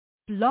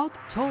Blog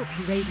Talk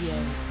Radio.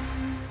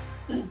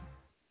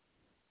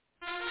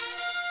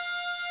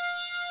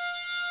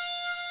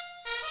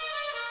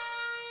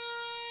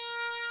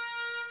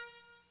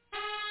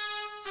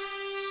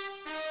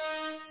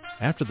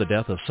 After the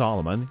death of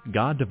Solomon,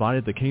 God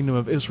divided the kingdom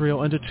of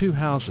Israel into two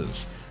houses.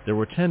 There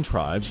were 10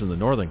 tribes in the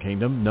northern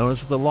kingdom known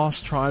as the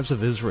lost tribes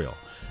of Israel.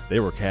 They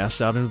were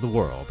cast out into the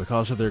world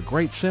because of their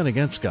great sin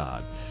against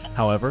God.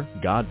 However,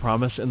 God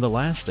promised in the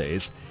last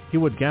days he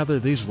would gather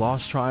these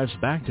lost tribes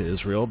back to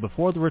Israel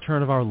before the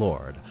return of our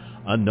Lord.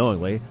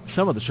 Unknowingly,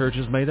 some of the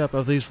churches made up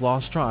of these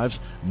lost tribes,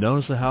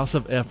 known as the house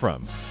of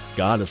Ephraim.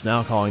 God is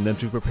now calling them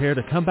to prepare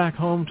to come back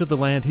home to the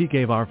land he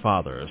gave our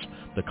fathers.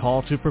 The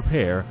call to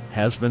prepare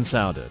has been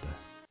sounded.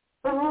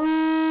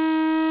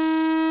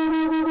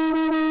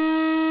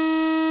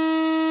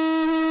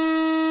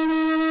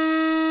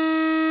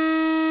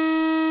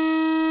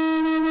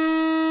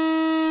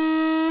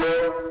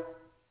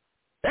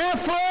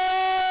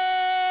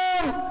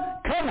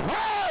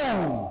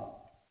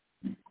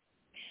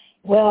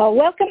 Well,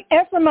 welcome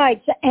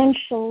Ephraimites and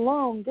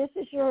Shalom. This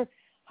is your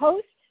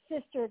host,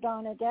 Sister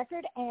Donna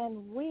Deckard,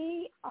 and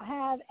we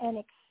have an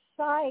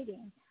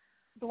exciting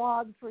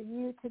blog for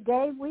you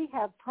today. We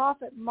have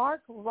Prophet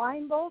Mark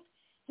Reinbolt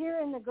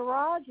here in the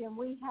garage, and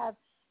we have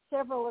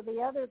several of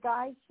the other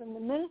guys from the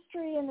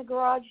ministry in the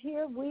garage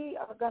here. We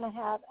are going to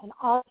have an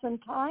awesome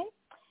time,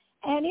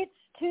 and it's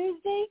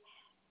Tuesday.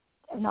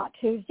 Not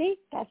Tuesday,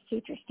 that's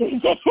Teacher's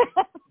Tuesday.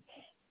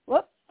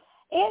 Whoops.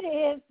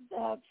 It is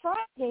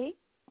Friday,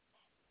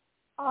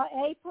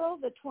 April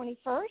the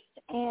 21st,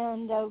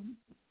 and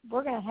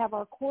we're going to have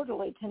our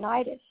quarterly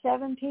tonight at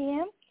 7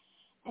 p.m.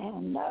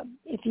 And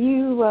if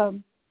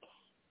you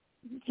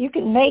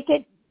can make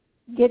it,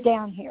 get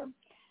down here.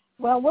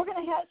 Well, we're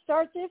going to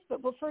start this,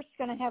 but we're first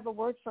going to have a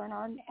word for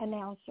our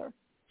announcer.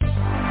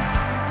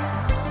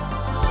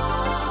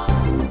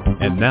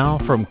 And now,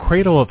 from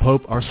Cradle of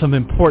Hope are some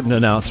important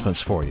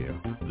announcements for you.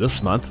 This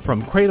month,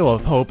 from Cradle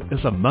of Hope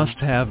is a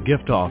must-have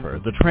gift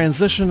offer, the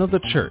transition of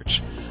the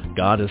church.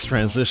 God has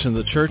transitioned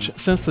the church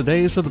since the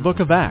days of the book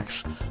of Acts.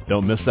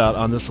 Don't miss out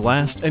on this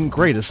last and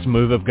greatest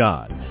move of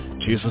God.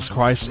 Jesus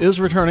Christ is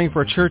returning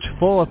for a church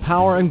full of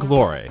power and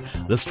glory.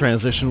 This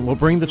transition will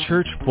bring the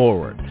church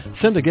forward.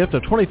 Send a gift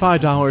of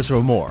 $25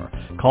 or more.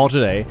 Call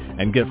today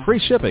and get free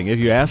shipping if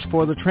you ask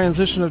for the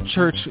Transition of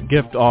Church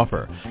gift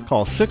offer.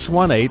 Call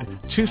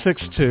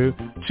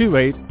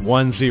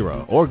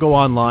 618-262-2810 or go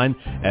online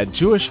at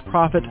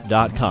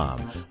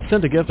jewishprophet.com.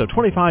 Send a gift of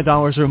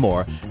 $25 or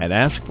more and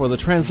ask for the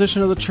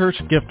Transition of the Church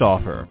gift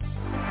offer.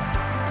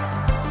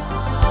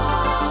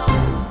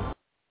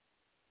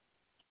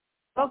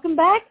 Welcome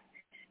back.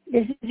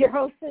 This is your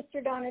host,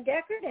 Sister Donna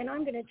Deckard, and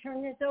I'm going to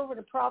turn this over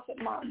to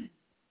Prophet Mark.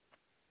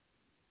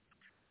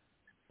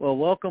 Well,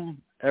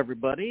 welcome,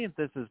 everybody.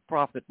 This is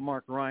Prophet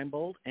Mark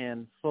Reinbolt,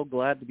 and so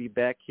glad to be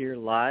back here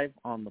live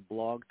on the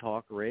Blog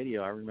Talk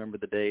Radio. I remember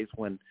the days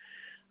when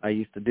I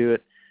used to do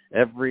it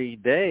every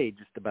day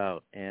just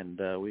about, and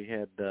we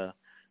had the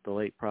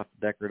late Prophet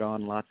Deckard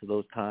on lots of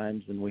those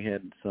times, and we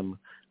had some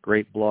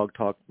great Blog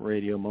Talk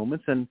Radio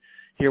moments, and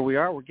here we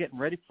are. We're getting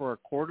ready for our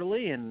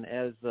quarterly, and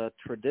as a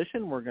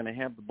tradition, we're going to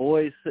have the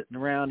boys sitting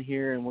around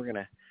here, and we're going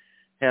to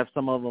have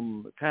some of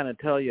them kind of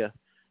tell you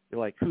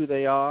like who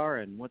they are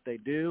and what they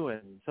do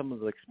and some of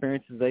the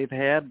experiences they've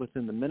had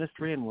within the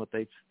ministry and what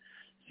they've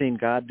seen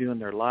God do in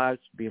their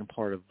lives being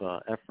part of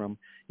Ephraim.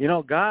 You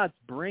know, God's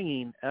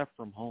bringing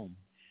Ephraim home.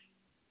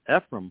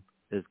 Ephraim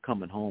is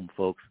coming home,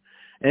 folks.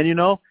 And, you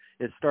know,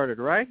 it started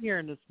right here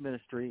in this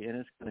ministry, and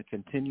it's going to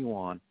continue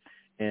on.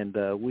 And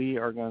we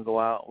are going to go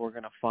out. We're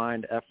going to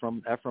find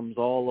Ephraim. Ephraim's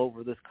all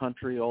over this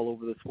country, all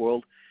over this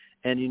world.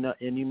 And you know,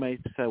 and you may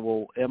say,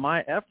 well, am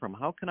I Ephraim?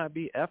 How can I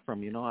be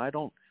Ephraim? You know, I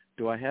don't.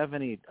 Do I have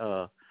any?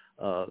 Can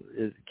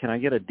I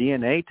get a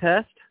DNA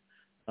test?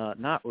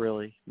 Not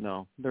really.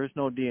 No, there's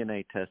no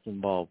DNA test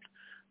involved.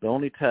 The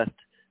only test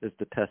is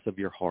the test of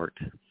your heart.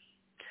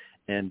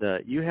 And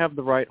you have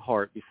the right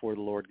heart before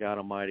the Lord God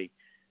Almighty.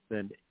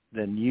 Then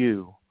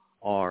you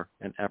are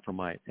an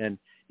Ephraimite. And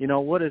you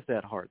know, what is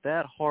that heart?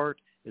 That heart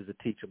is a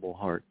teachable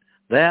heart.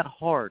 That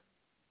heart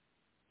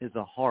is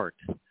a heart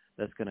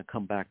that's going to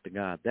come back to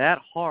God. That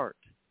heart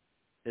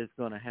is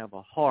going to have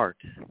a heart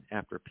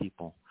after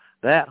people.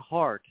 That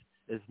heart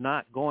is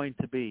not going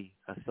to be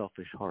a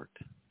selfish heart.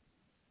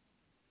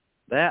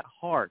 That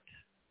heart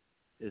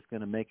is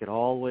going to make it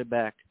all the way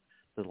back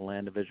to the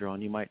land of Israel.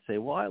 And you might say,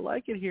 well, I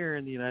like it here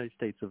in the United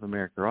States of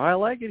America, or I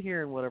like it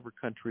here in whatever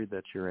country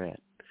that you're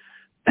at.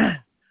 But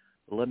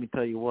let me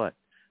tell you what.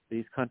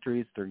 These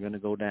countries, they're going to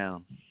go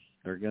down.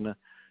 They're going to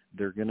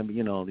be,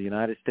 you know, the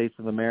United States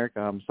of America,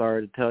 I'm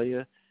sorry to tell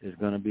you, is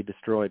going to be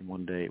destroyed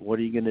one day. What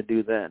are you going to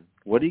do then?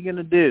 What are you going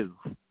to do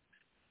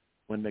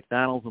when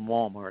McDonald's and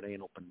Walmart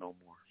ain't open no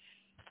more?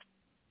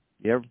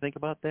 You ever think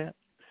about that?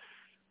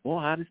 Well,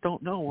 I just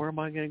don't know. Where am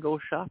I going to go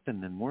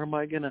shopping, and where am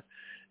I going to,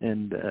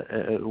 and,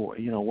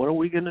 you know, what are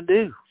we going to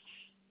do?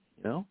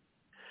 You know?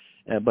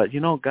 But, you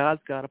know,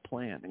 God's got a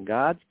plan, and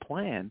God's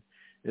plan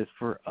is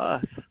for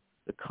us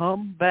to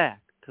come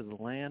back to the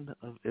land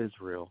of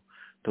Israel,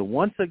 to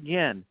once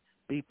again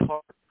be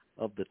part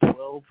of the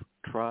 12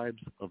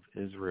 tribes of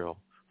Israel.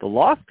 The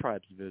lost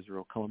tribes of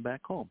Israel coming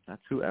back home.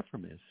 That's who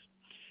Ephraim is.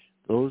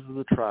 Those are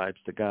the tribes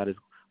that God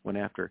went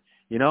after.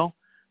 You know,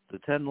 the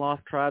 10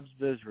 lost tribes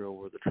of Israel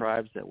were the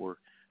tribes that were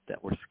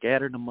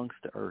scattered amongst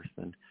the earth,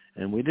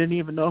 and we didn't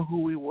even know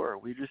who we were.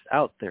 We were just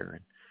out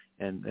there,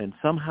 and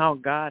somehow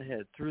God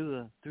had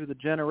through the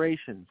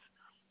generations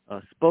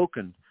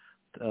spoken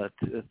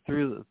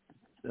through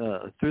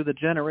the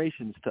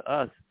generations to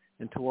us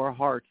and to our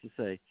hearts to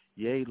say,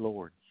 "Yea,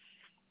 Lord,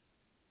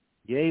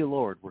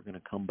 we're going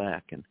to come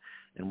back and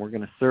we're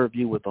going to serve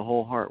you with the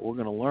whole heart. We're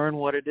going to learn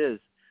what it is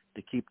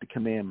to keep the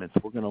commandments.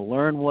 We're going to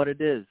learn what it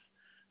is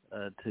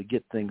to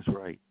get things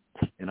right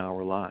in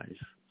our lives."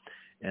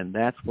 And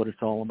that's what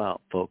it's all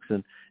about, folks.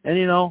 And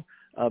you know,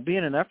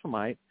 being an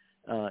Ephraimite,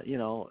 you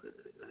know,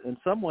 in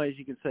some ways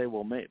you can say,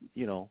 well,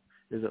 you know,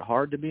 is it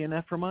hard to be an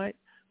Ephraimite?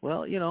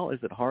 Well, you know, is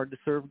it hard to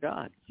serve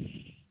God?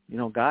 You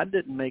know, God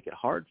didn't make it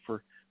hard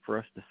for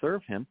us to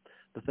serve him.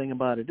 The thing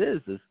about it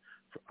is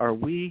are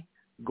we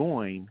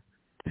going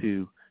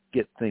to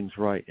get things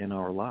right in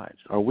our lives?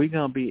 Are we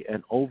going to be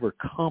an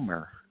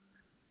overcomer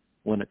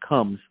when it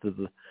comes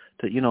to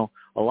you know,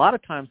 a lot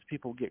of times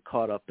people get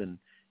caught up in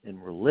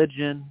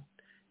religion,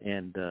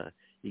 and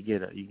you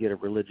get a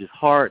religious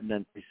heart, and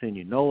then you're saying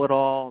you know it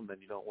all, and then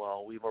you go,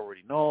 well, we've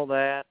already know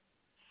that.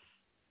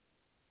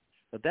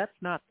 But that's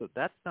not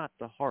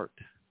the heart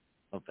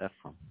of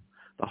Ephraim.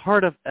 The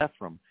heart of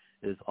Ephraim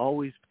is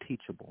always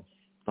teachable.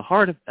 The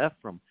heart of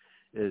Ephraim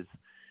is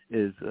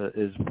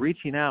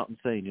reaching out and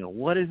saying, you know,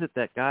 what is it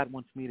that God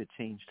wants me to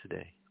change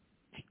today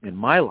in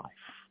my life,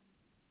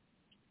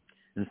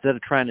 instead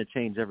of trying to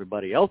change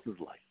everybody else's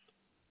life.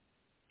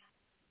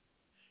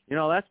 You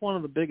know, that's one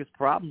of the biggest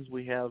problems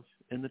we have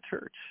in the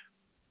church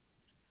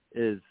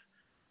is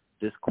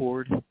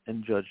discord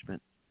and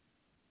judgment.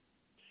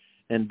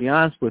 And to be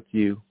honest with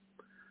you,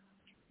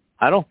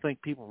 I don't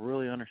think people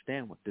really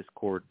understand what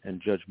discord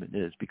and judgment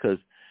is, because,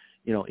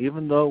 you know,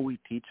 even though we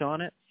teach on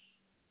it,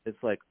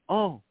 it's like,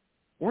 oh,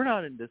 we're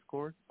not in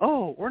discord.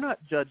 Oh, we're not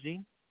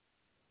judging.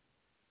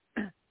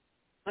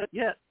 But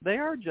yet they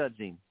are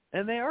judging,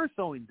 and they are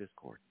sowing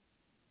discord.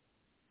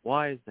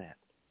 Why is that?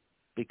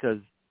 Because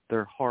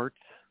their hearts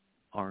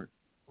aren't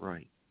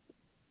right.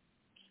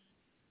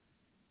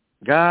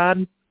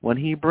 God, when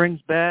he brings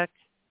back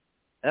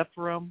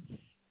Ephraim,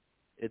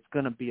 it's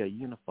going to be a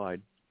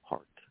unified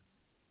heart.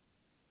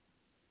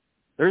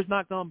 There's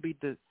not going to be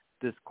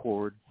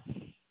discord.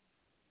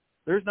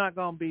 There's not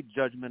going to be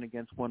judgment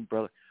against one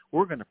brother.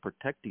 We're going to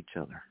protect each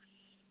other.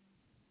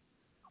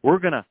 We're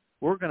going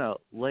to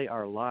lay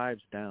our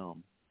lives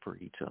down for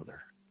each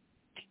other.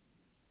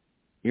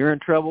 You're in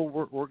trouble,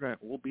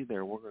 we'll be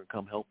there. We're going to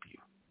come help you.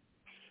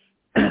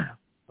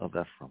 Of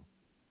Ephraim.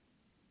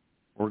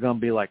 We're going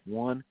to be like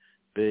one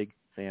big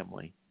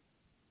family.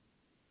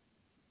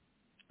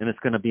 And it's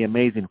going to be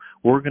amazing.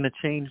 We're going to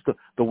change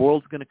the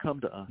world's going to come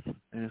to us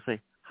and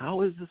say,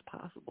 how is this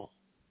possible?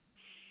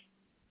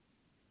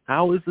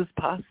 How is this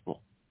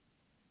possible?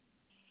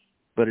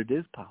 But it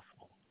is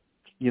possible.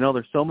 You know,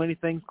 there's so many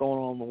things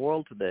going on in the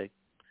world today.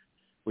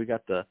 We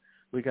got the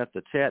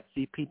chat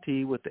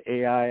CPT with the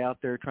AI out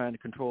there trying to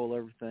control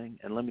everything.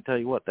 And let me tell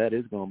you what, that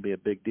is going to be a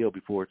big deal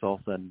before it's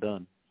all said and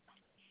done.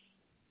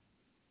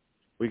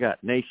 We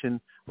got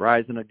nation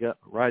rising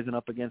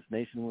up against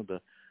nation with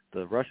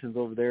the Russians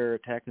over there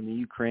attacking the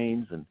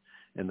Ukrainians,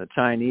 and the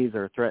Chinese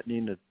are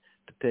threatening to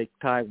take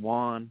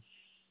Taiwan.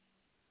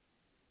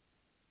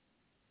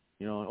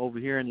 You know, over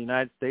here in the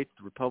United States,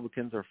 the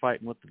Republicans are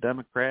fighting with the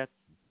Democrats.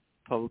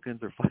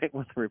 Republicans are fighting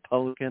with the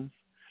Republicans.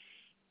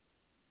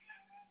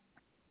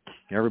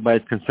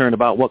 Everybody's concerned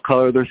about what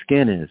color their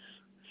skin is.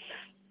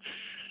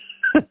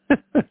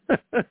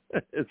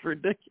 It's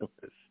ridiculous.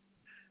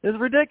 It's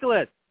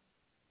ridiculous.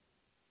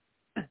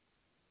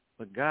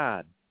 But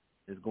God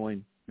is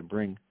going to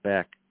bring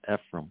back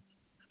Ephraim.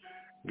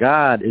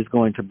 God is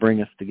going to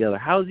bring us together.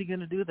 How is he going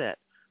to do that?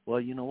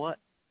 Well, you know what?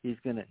 He's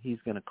going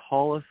to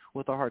call us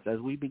with our hearts as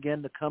we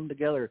begin to come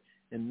together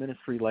in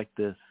ministry like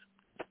this,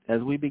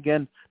 as we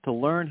begin to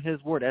learn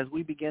his word, as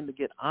we begin to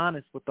get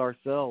honest with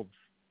ourselves,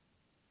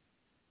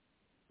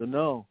 to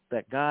know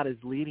that God is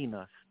leading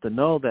us, to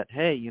know that,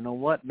 hey, you know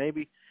what?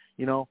 Maybe,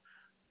 you know,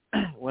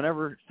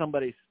 whenever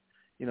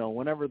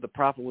the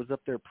prophet was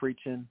up there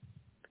preaching,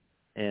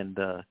 and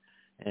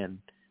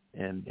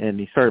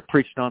he started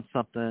preaching on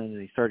something,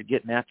 and he started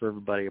getting after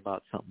everybody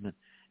about something,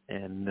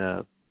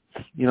 and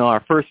you know,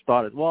 our first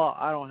thought is, well,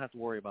 I don't have to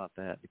worry about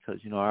that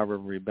because, you know, I've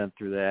already been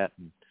through that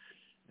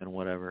and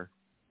whatever.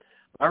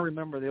 I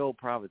remember the old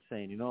prophet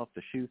saying, you know, if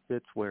the shoe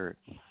fits, wear it.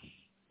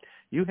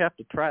 You have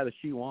to try the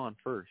shoe on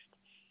first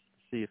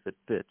to see if it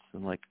fits.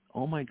 And like,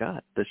 oh my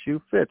God, the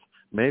shoe fits.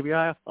 Maybe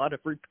I ought to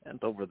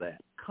repent over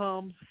that.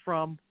 Comes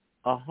from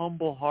a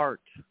humble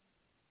heart.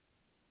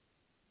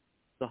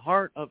 The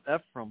heart of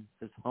Ephraim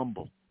is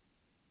humble.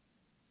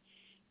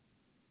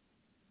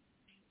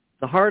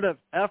 The heart of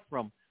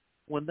Ephraim,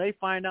 when they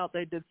find out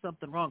they did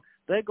something wrong,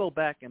 they go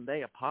back and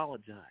they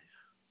apologize.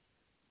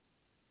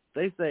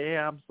 They say, hey,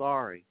 I'm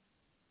sorry.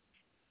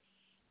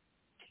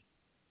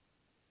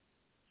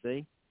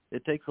 See?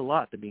 It takes a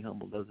lot to be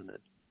humble, doesn't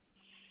it?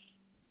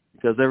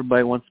 Because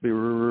everybody wants to be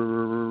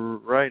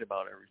right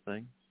about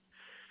everything.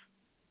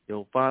 The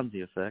old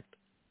Fonzie effect.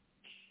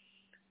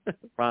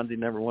 Fonzie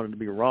never wanted to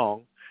be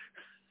wrong.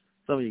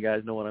 Some of you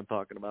guys know what I'm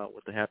talking about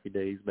with the Happy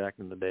Days back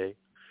in the day.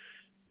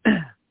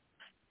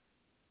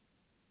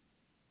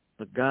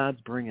 But God's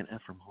bringing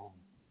Ephraim home.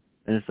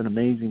 And it's an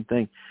amazing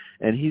thing.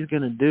 And he's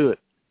going to do it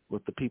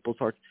with the people's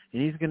hearts.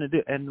 And he's going to do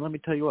it. And let me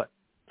tell you what.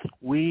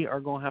 We are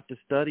going to have to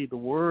study the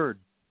Word.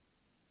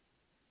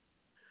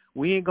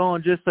 We ain't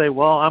going to just say,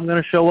 well, I'm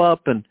going to show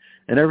up and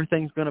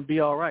everything's going to be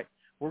all right.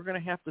 We're going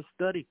to have to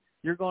study.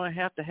 You're going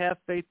to have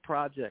faith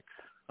projects.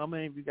 How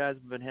many of you guys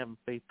have been having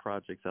faith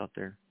projects out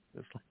there?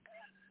 It's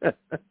like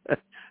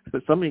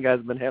some of you guys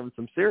have been having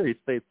some serious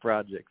faith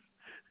projects.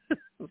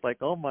 It's like,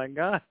 oh, my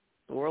God,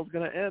 the world's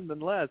going to end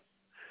unless.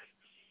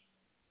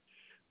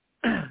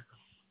 We're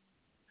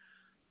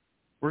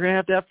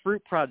going to have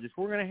fruit projects.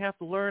 We're going to have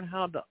to learn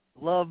how to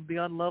love the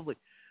unlovely.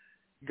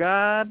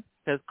 God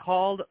has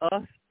called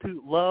us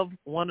to love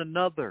one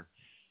another.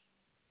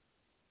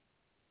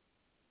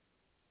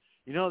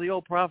 You know, the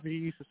old prophet, he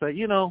used to say,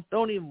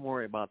 don't even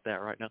worry about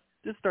that right now.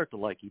 Just start to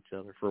like each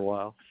other for a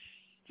while.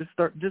 Just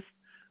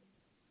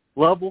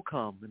love will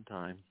come in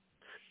time.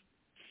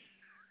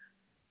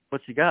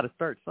 But you got to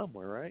start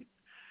somewhere, right?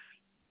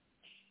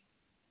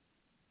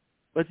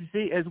 But you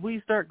see, as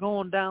we start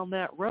going down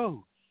that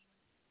road,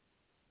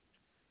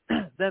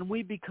 then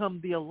we become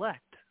the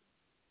elect.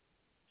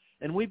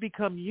 And we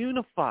become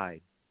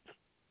unified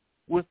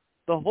with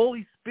the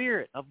Holy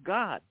Spirit of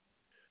God,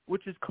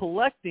 which is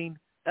collecting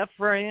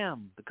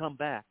Ephraim to come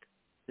back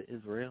to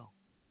Israel.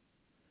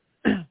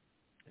 And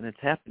it's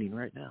happening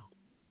right now.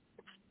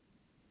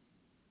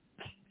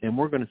 And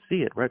we're going to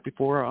see it right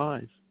before our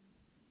eyes.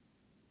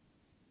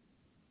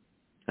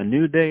 A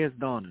new day is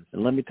dawning.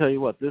 And let me tell you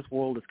what, this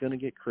world is going to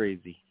get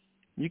crazy.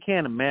 You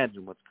can't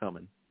imagine what's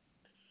coming.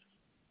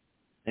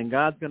 And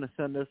God's going to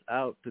send us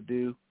out to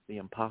do the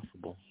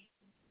impossible.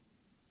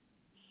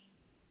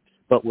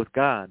 But with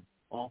God,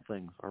 all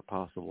things are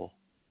possible.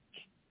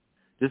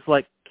 Just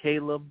like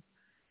Caleb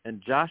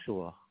and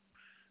Joshua,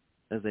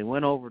 as they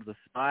went over to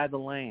spy the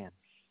land.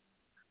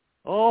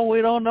 Oh,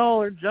 we don't know.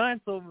 There are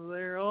giants over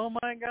there. Oh,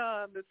 my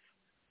God.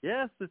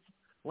 It's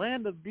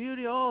land of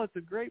beauty. Oh, it's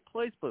a great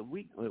place, but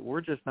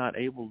we're just not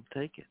able to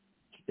take it.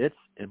 It's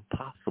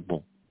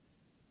impossible.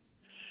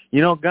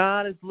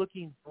 God is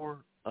looking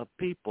for a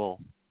people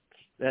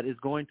that is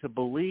going to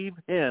believe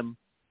him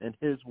and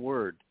his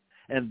word.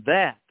 And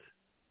that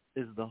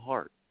is the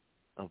heart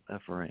of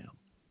Ephraim.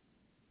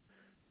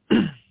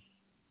 A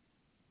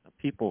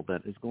people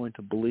that is going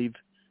to believe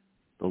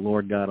the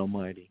Lord God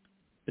Almighty.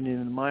 It's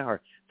happening in my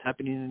heart. It's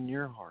happening in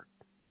your heart.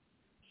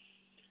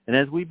 And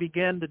as we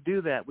begin to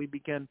do that, we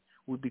become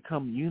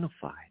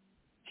unified.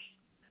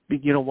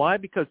 You know why?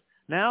 Because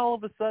now all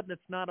of a sudden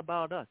it's not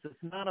about us. It's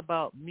not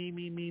about me.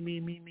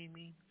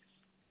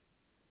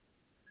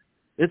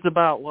 It's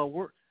about,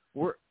 well,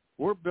 we're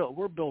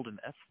building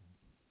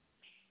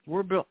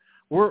Ephraim.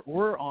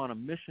 We're on a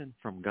mission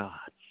from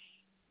God.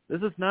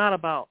 This is not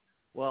about,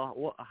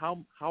 well,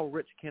 how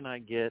rich can I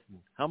get and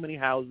how many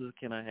houses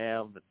can I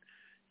have and,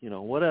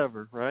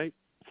 whatever, right?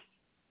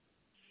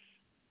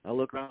 I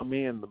look around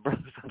me and the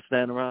brothers I'm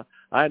standing around.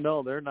 I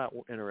know they're not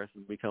interested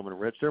in becoming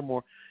rich. They're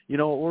more,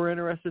 what we're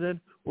interested in?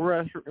 We're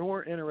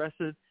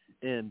interested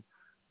in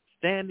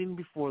standing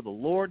before the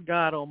Lord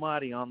God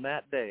Almighty on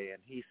that day,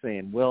 and he's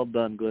saying, well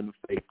done, good and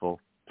faithful.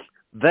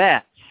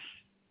 That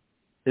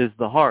is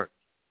the heart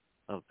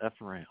of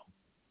Ephraim.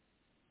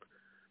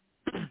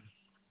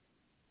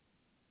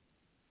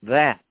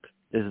 That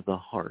is the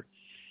heart.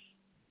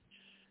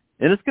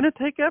 And it's going to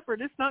take effort.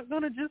 It's not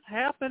going to just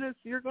happen.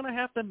 You're going to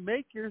have to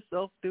make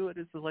yourself do it.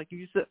 It's like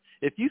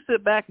if you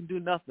sit back and do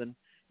nothing,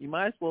 you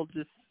might as well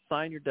just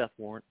sign your death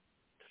warrant.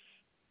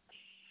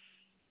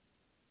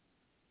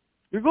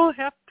 You're going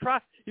to have to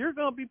try. You're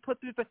going to be put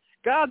through.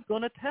 God's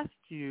going to test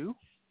you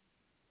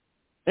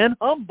and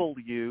humble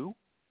you.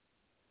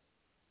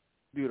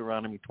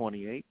 Deuteronomy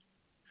 28.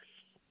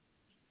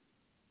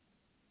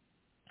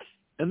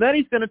 And then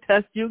he's going to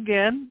test you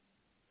again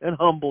and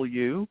humble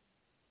you.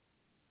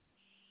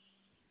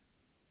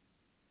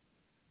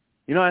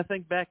 I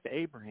think back to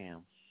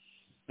Abraham.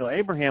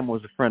 Abraham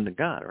was a friend of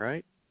God,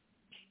 right?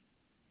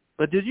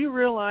 But did you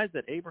realize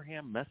that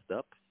Abraham messed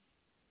up?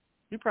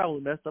 He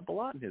probably messed up a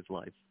lot in his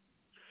life.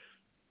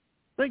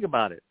 Think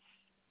about it.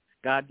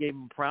 God gave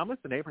him a promise,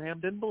 and Abraham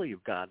didn't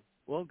believe God.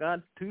 Well,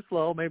 God's too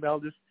slow. Maybe I'll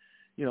just,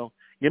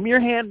 give me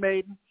your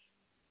handmaiden.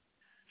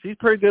 She's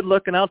pretty good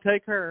looking. I'll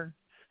take her.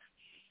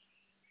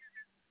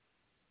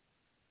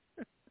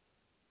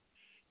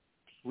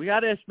 We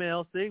got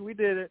Ishmael. See, we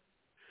did it.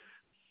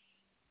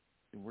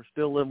 And we're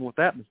still living with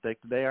that mistake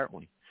today, aren't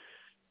we?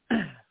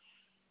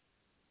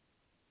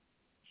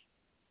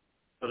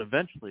 But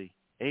eventually,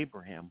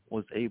 Abraham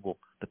was able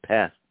to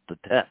pass the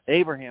test.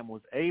 Abraham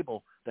was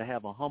able to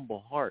have a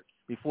humble heart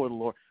before the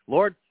Lord.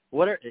 Lord,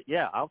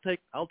 I'll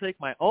take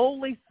my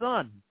only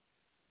son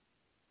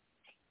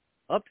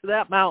up to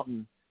that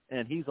mountain,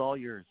 and he's all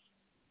yours.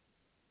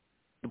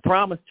 The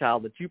promised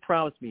child that you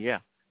promised me, yeah.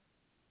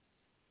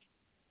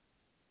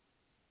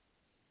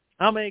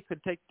 How many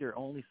could take their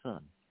only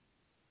son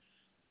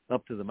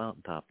up to the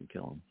mountaintop and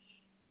kill him?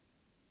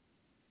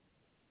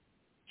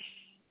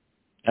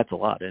 That's a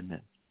lot, isn't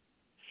it?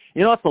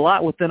 You know, it's a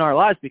lot within our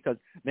lives because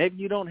maybe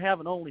you don't have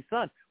an only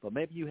son, but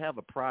maybe you have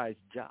a prized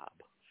job.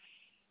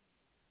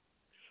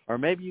 Or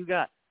maybe you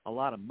got a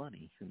lot of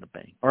money in the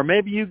bank. Or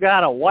maybe you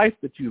got a wife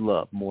that you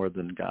love more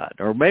than God.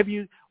 Or maybe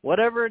you,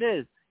 whatever it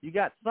is, you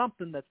got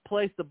something that's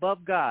placed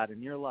above God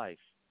in your life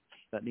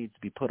that needs to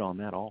be put on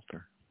that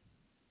altar.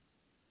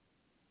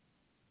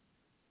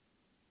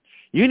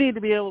 You need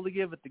to be able to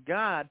give it to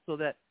God so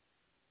that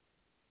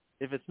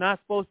if it's not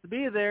supposed to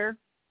be there,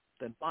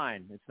 then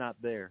fine, it's not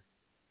there.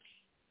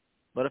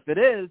 But if it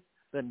is,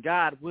 then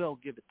God will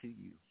give it to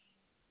you.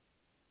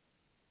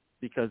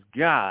 Because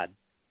God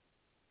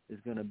is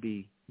going to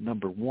be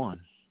number one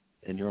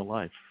in your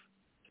life.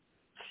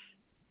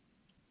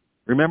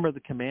 Remember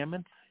the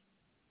commandments?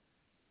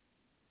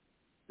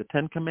 The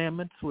 10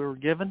 commandments we were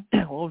given?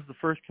 What was the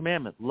first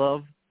commandment?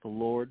 Love the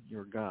Lord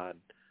your God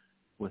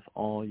with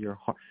all your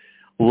heart.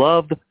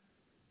 Loved.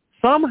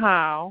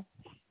 Somehow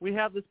we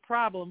have this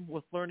problem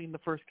with learning the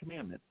first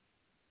commandment.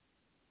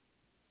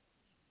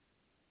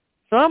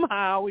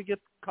 Somehow we get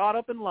caught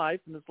up in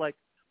life and it's like,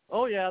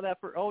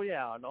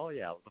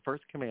 the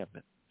first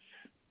commandment.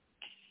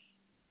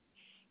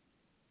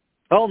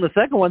 Oh, and the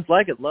second one's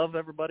like it. Love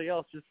everybody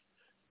else, just,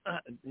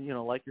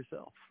 like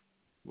yourself.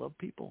 Love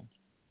people.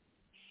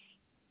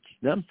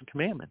 Them's the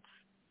commandments.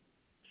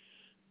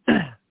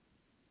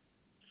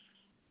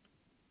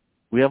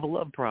 We have a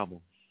love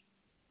problem.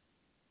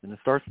 And it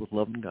starts with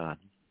loving God.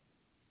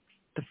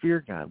 To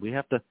fear God. We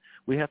have to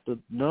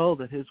know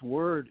that his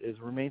word is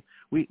remain.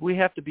 We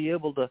have to be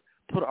able to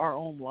put our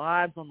own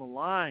lives on the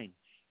line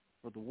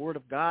for the word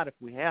of God if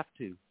we have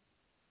to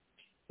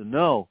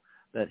know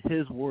that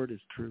his word is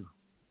true.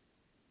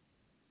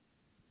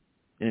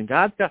 And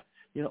God's got,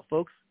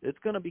 folks, it's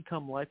going to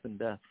become life and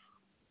death.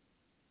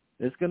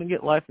 It's going to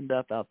get life and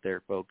death out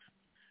there, folks.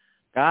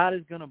 God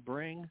is going to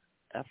bring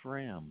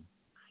Ephraim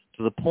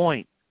to the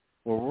point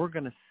where we're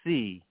going to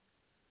see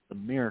the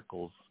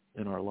miracles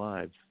in our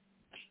lives.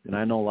 And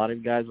I know a lot of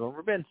you guys have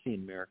already been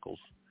seeing miracles.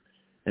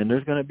 And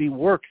there's going to be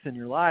works in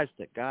your lives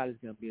that God is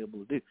going to be able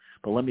to do.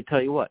 But let me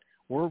tell you what,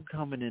 we're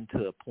coming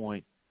into a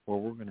point where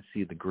we're going to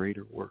see the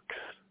greater works.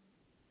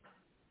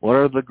 What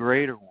are the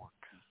greater works?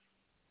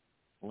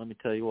 Well, let me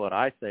tell you what,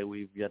 I say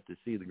we've yet to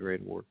see the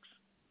greater works.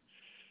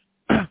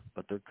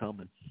 But they're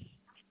coming.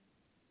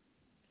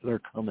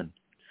 They're coming.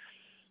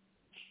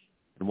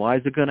 And why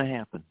is it going to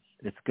happen?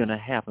 It's going to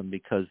happen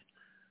because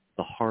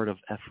the heart of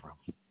Ephraim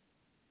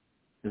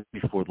is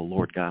before the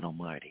Lord God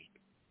Almighty.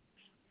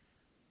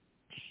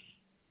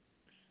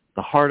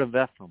 The heart of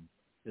Ephraim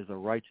is a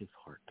righteous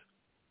heart.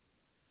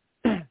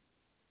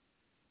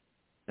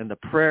 And the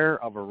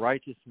prayer of a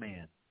righteous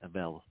man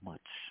availeth much.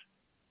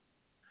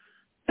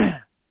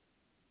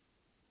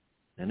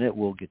 And it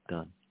will get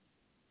done.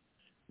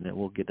 And it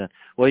will get done.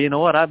 Well, you know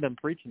what? I've been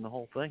preaching the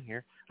whole thing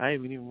here. I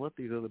haven't even let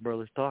these other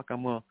brothers talk.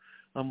 I'm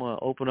gonna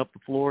open up the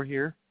floor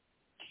here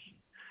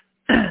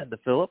to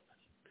Philip.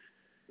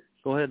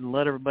 Go ahead and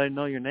let everybody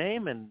know your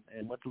name and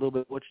what's a little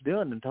bit what you're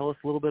doing, and tell us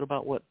a little bit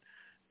about what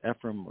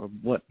Ephraim, or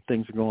what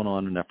things are going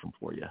on in Ephraim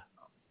for you.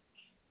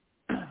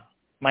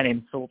 My name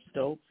is Philip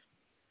Stoltz,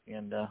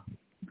 and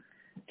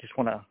just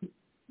want to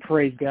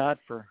praise God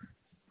for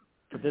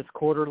this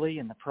quarterly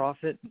and the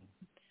prophet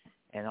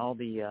and all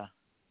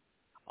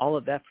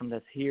of Ephraim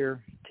that's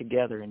here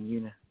together in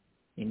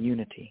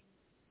unity,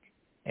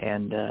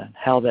 and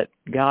how that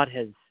God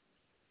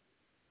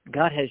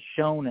has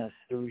shown us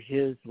through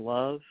his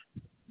love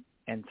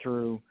and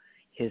through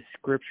his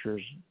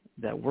scriptures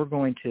that we're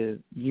going to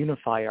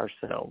unify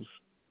ourselves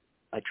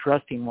by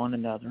trusting one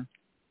another,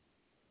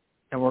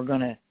 and we're going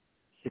to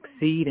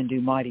succeed and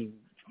do mighty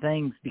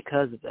things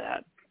because of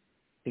that,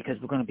 because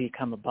we're going to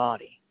become a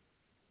body.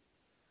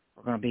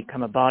 We're going to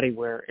become a body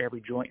where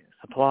every joint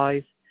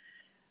supplies,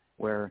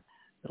 where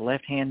the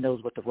left hand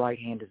knows what the right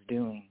hand is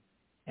doing,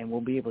 and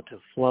we'll be able to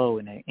flow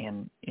in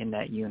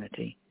that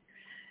unity.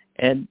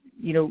 And,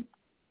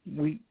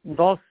 we've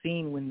all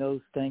seen when those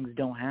things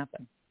don't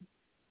happen.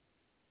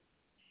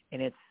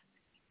 And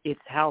it's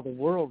how the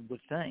world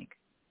would think,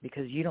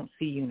 because you don't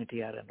see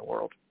unity out in the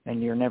world,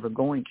 and you're never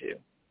going to.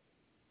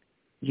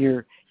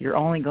 You're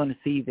only going to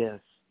see this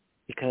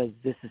because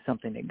this is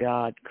something that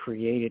God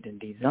created and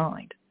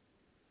designed,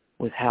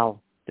 with how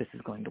this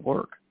is going to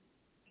work.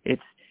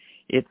 It's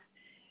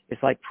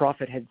like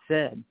Prophet had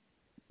said,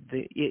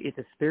 it's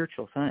a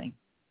spiritual thing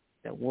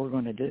that we're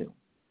going to do.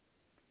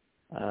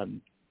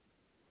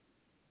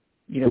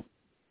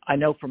 I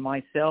know for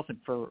myself and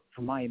for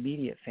my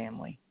immediate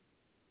family,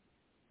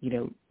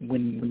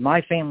 when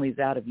my family's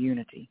out of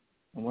unity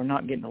and we're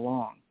not getting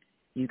along,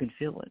 you can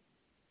feel it.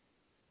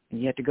 And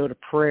you have to go to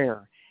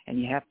prayer, and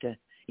you have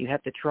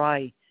to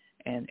try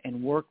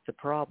and work the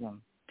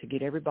problem to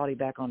get everybody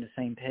back on the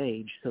same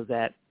page so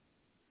that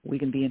we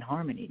can be in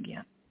harmony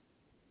again.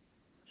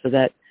 So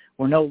that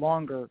we're no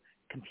longer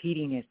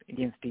competing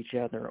against each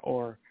other,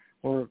 or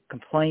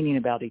complaining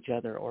about each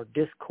other, or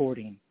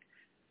discording,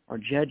 or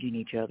judging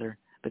each other.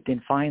 But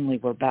then finally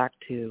we're back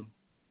to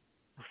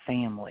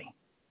family.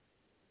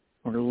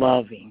 We're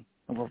loving,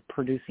 and we're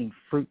producing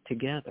fruit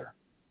together.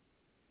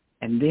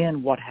 And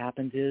then what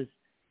happens is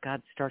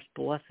God starts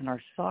blessing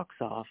our socks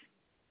off.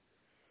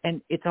 And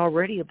it's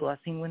already a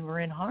blessing when we're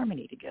in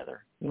harmony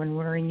together, when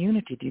we're in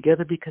unity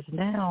together, because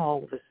now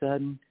all of a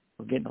sudden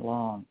we're getting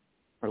along,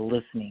 we're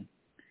listening,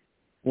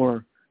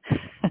 we're,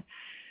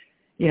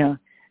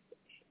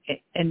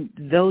 and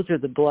those are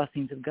the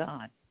blessings of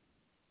God.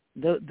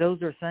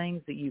 Those are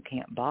things that you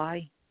can't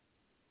buy.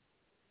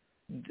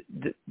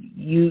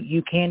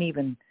 You can't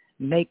even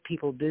make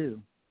people do.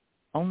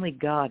 Only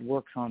God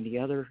works on the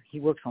other.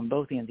 He works on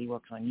both ends. He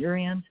works on your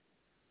end,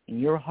 in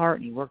your heart,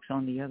 and he works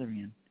on the other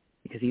end,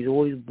 because he's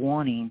always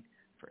wanting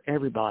for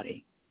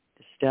everybody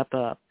to step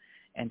up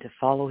and to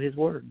follow his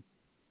word.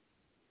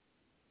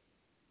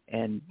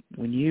 And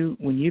when you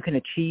can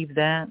achieve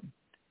that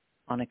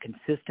on a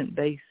consistent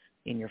base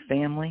in your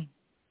family,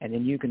 and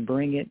then you can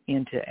bring it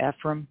into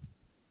Ephraim,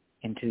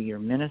 into your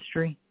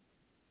ministry,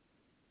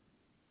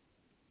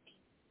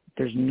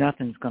 there's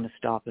nothing's going to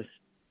stop us.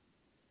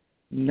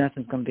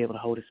 Nothing's going to be able to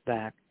hold us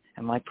back.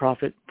 And like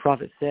Prophet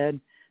said,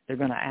 they're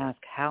going to ask,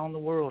 how in the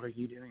world are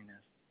you doing this?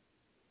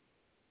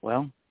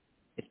 Well,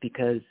 it's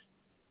because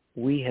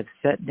we have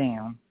sat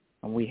down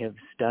and we have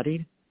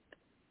studied,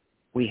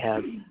 we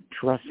have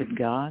trusted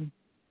God,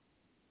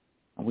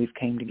 and we've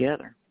came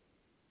together.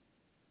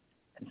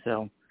 And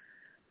so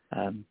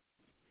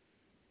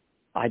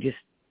I just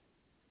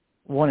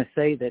want to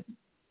say that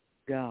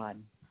God,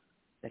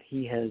 that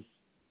he has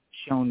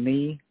shown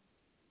me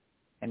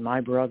and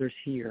my brothers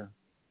here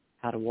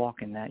how to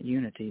walk in that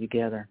unity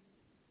together,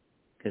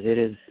 because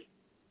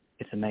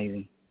it's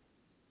amazing.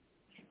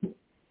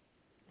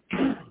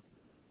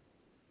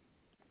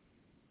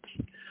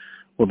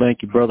 Well,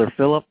 thank you, Brother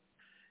Philip.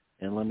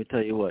 And let me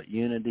tell you what,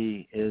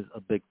 unity is a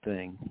big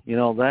thing.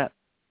 That,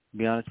 to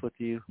be honest with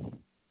you,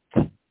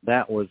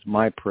 that was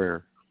my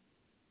prayer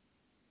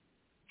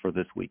for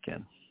this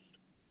weekend.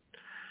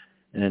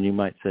 And you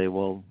might say,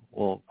 well,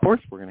 of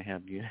course we're going to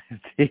have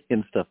unity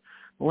and stuff.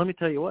 Well, let me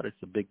tell you what, it's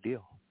a big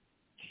deal.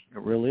 It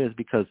really is,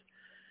 because,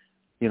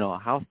 a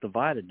house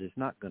divided is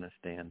not going to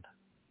stand.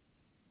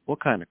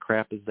 What kind of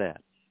crap is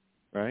that,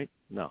 right?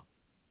 No.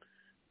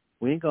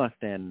 We ain't going to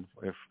stand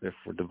if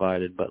we're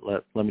divided, but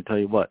let me tell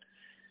you what,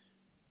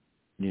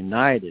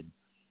 united,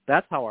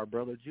 that's how our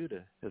brother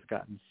Judah has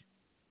gotten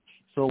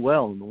so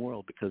well in the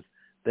world, because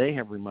they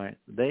have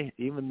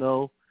even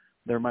though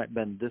there might have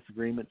been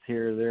disagreements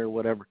here or there,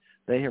 whatever,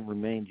 they have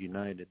remained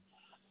united.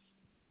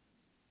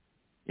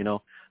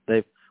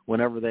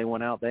 Whenever they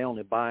went out, they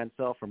only buy and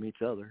sell from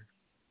each other.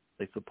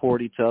 They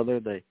support each other.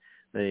 They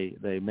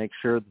make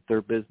sure that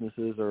their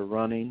businesses are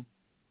running.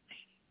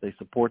 They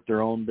support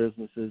their own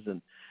businesses,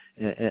 and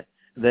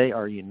they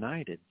are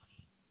united,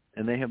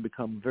 and they have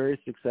become very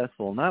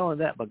successful. Not only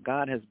that, but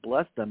God has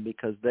blessed them,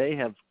 because they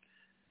have,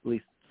 at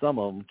least some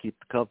of them, keep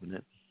the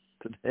covenant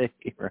today,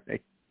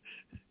 right?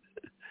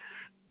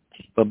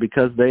 But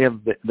because they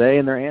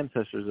and their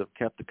ancestors have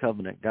kept the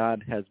covenant,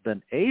 God has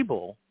been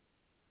able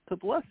to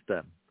bless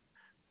them.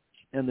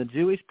 And the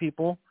Jewish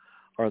people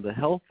are the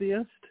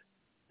healthiest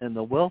and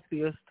the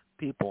wealthiest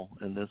people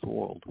in this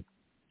world.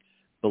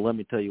 But let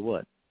me tell you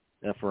what,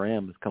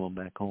 Ephraim is coming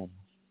back home.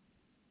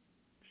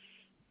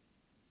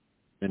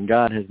 And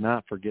God has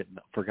not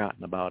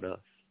forgotten about us.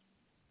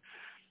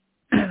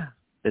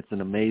 It's an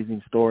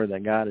amazing story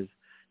that God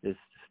is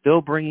still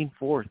bringing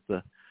forth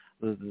the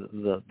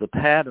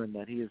pattern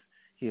that He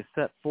has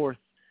set forth,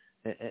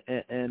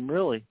 and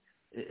really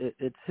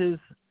it's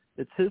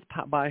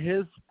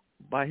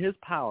by his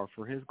power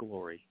for His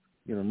glory.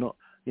 We're not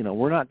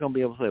going to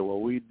be able to say,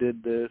 well, we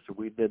did this or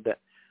we did that.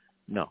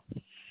 No,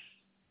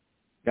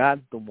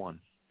 God's the one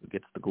who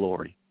gets the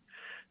glory.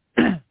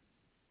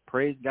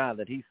 Praise God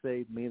that He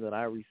saved me, that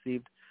I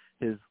received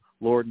His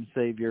Lord and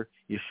Savior,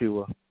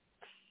 Yeshua,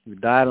 who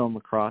died on the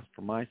cross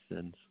for my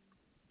sins,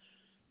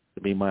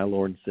 to be my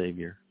Lord and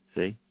Savior.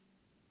 See?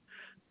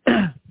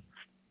 And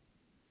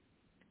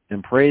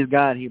praise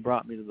God, He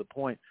brought me to the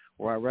point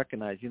where I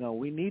recognize,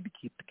 we need to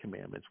keep the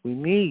commandments. We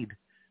need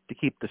to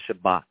keep the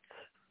Shabbats.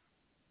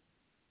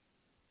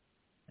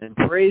 And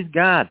praise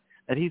God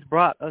that He's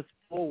brought us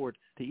forward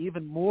to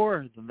even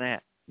more than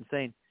that, and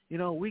saying,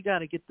 we got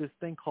to get this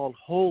thing called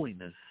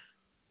holiness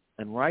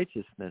and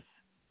righteousness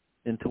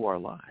into our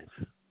lives.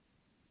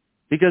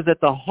 Because at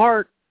the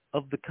heart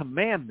of the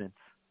commandments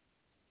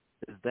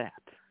is that.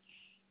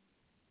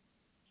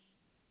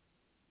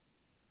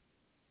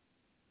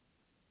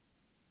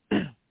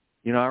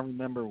 I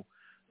remember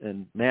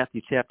in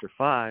Matthew chapter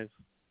 5,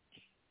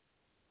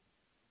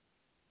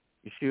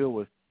 Yeshua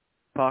was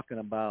talking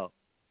about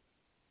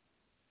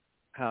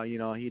how,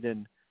 he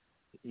didn't,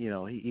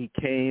 he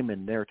came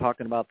and they were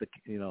talking about the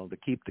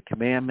keep the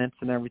commandments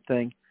and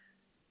everything.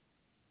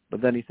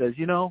 But then He says,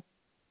 you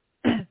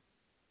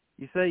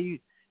say,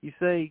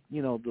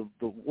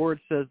 the word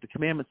says, the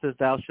commandment says,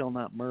 thou shalt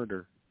not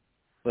murder.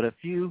 But if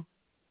you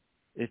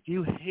if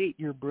you hate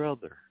your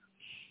brother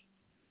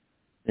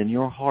in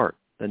your heart,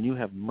 then you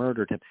have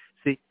murdered him.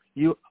 See,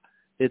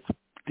 it's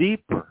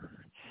deeper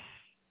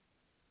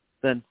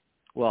than,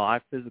 well, I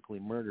physically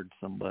murdered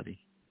somebody.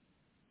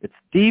 It's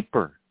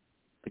deeper.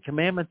 The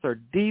commandments are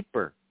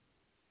deeper.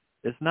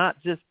 It's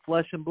not just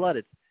flesh and blood.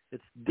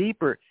 It's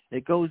deeper.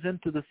 It goes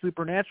into the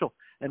supernatural.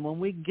 And when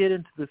we get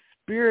into the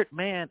spirit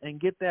man and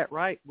get that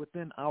right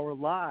within our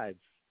lives,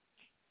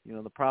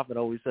 the prophet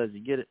always says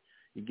you get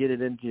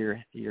it into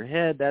your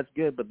head, that's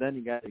good, but then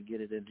you got to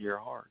get it into your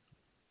heart.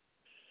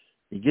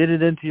 You get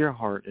it into your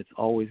heart, it's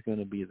always going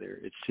to be there.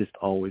 It's just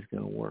always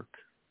going to work.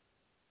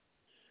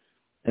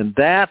 And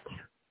that's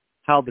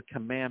how the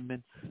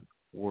commandments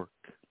work.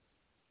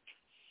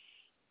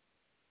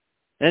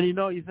 And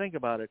you think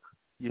about it,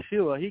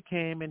 Yeshua, he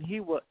came and he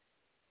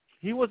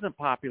wasn't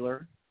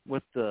popular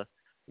with the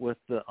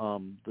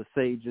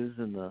sages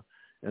and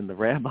the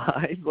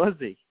rabbis, was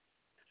he?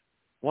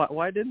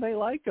 Why didn't they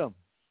like him?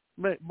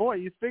 But boy,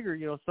 you figure,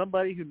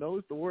 somebody who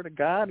knows the Word of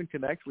God and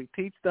can actually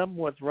teach them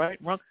what's right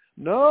and wrong.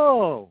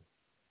 No.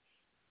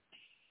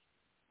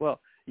 Well,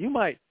 you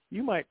might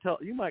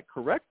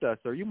correct us,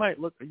 or you might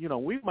look,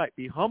 we might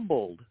be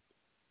humbled,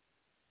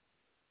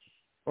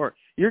 or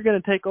you're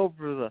going to take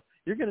over the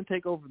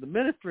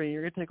ministry, and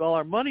you're going to take all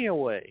our money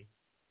away.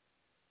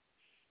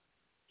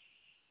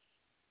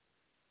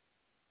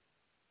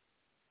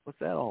 What's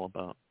that all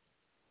about?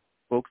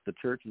 Folks, the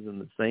church is in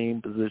the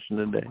same position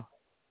today.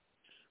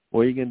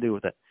 What are you going to do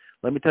with that?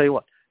 Let me tell you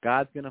what.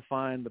 God's going to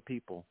find the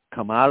people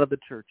come out of the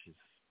churches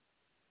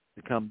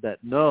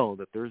that know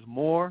that there's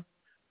more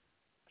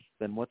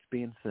than what's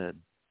being said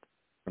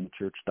from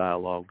church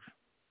dialogues.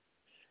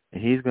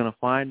 And he's going to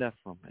find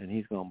Ephraim, and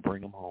he's going to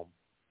bring them home.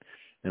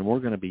 And we're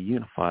going to be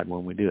unified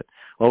when we do it.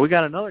 Well, we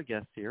got another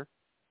guest here.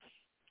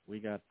 We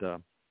got,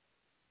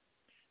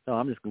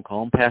 I'm just going to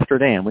call him Pastor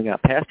Dan. We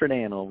got Pastor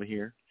Dan over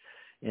here.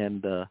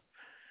 And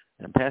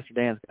Pastor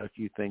Dan's got a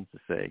few things to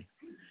say.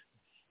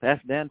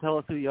 Pastor Dan, tell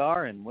us who you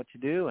are and what you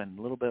do and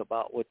a little bit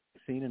about what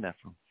you've seen in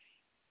Ephraim.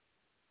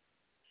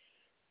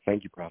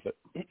 Thank you, Prophet.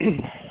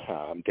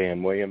 I'm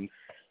Dan Williams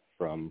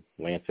from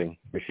Lansing,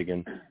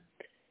 Michigan.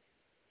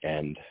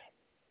 And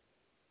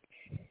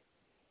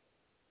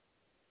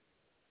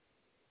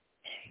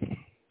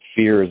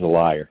fear is a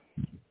liar.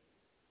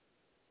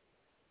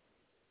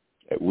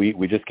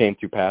 We just came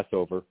through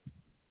Passover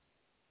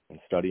and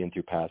studying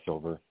through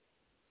Passover.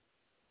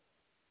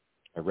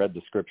 I read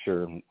the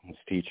scripture and was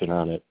teaching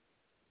on it,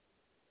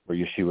 where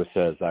Yeshua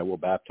says, I will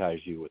baptize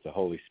you with the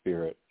Holy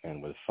Spirit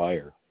and with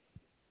fire.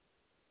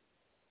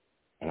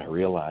 And I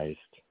realized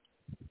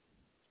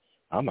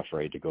I'm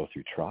afraid to go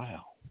through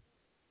trial.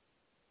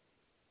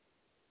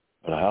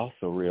 But I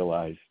also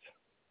realized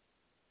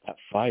that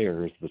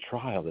fire is the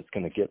trial that's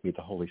going to get me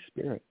the Holy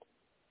Spirit.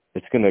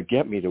 It's going to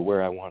get me to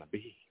where I want to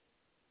be,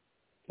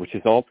 which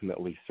is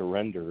ultimately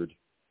surrendered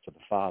to the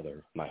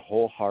Father, my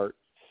whole heart,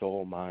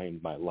 soul,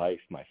 mind, my life,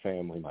 my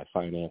family, my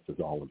finances,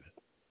 all of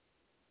it.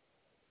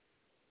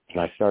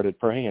 And I started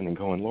praying and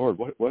going, Lord,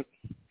 what, where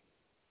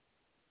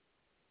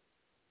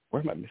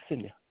am I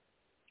missing you?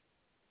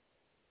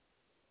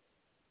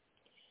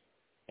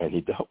 And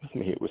he dealt with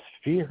me. It was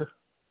fear.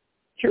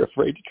 You're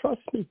afraid to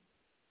trust me.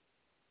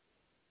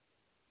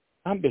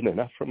 I've been in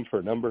Ephraim for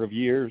a number of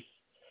years.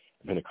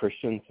 I've been a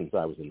Christian since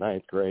I was in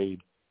 9th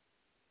grade.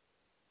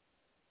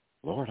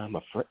 Lord, I'm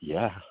afraid.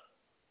 Yeah.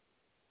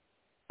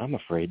 I'm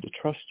afraid to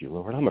trust you,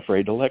 Lord. I'm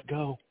afraid to let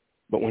go.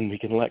 But when we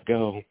can let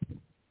go,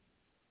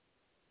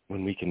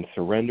 when we can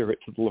surrender it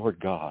to the Lord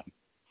God,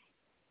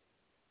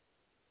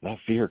 that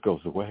fear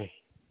goes away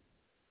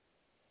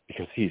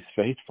because he's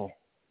faithful.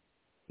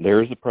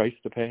 There is a price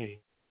to pay.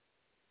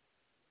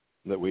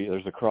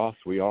 There's a cross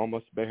we all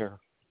must bear.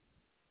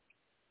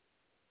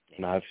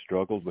 And I've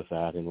struggled with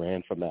that and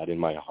ran from that in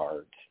my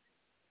heart.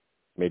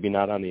 Maybe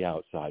not on the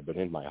outside, but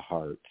in my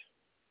heart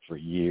for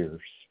years.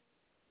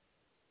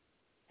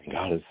 And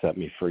God has set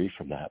me free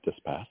from that this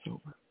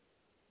Passover.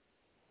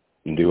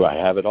 And do I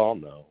have it all?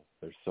 No.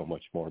 There's so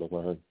much more to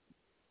learn.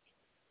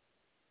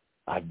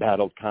 I've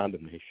battled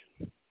condemnation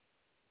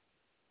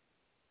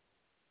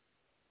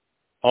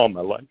all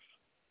my life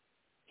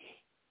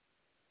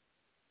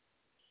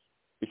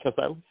because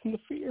I listened to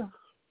fear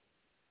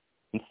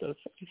instead of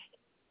faith,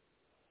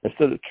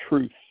 instead of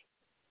truth.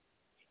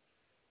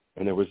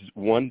 And there was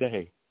one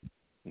day,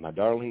 my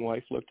darling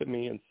wife looked at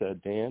me and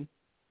said, Dan,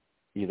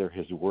 either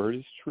his word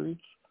is truth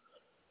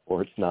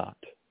or it's not.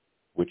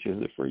 Which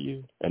is it for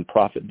you? And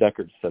Prophet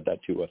Deckard said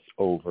that to us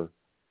over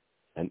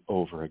and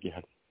over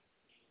again.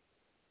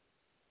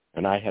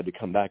 And I had to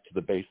come back to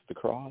the base of the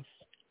cross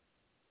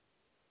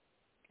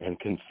and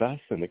confess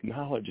and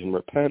acknowledge and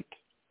repent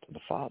to the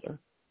Father,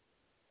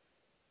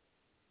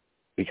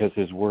 because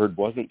his word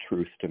wasn't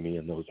truth to me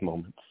in those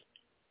moments.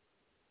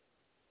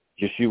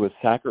 Yeshua's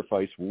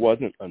sacrifice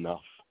wasn't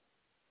enough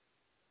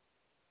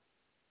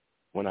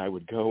when I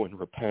would go and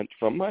repent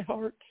from my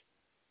heart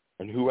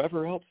and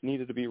whoever else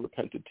needed to be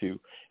repented to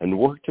and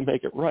work to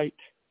make it right.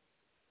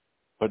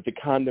 But the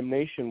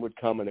condemnation would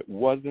come and it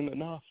wasn't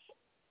enough.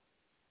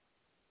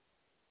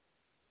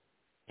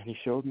 And he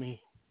showed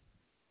me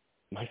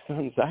my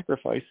son's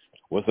sacrifice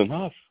was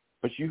enough,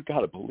 but you've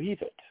got to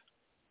believe it.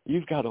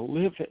 You've got to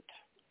live it.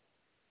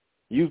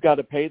 You've got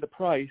to pay the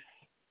price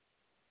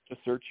to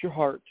search your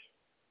heart,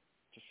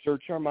 to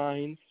search our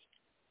minds,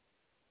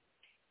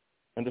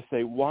 and to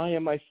say, why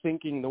am I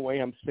thinking the way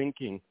I'm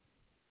thinking?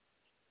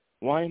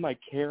 Why am I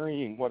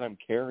carrying what I'm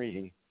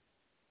carrying?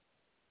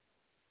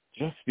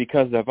 Just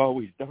because I've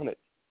always done it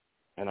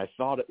and I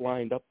thought it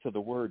lined up to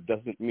the Word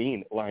doesn't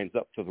mean it lines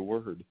up to the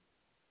Word.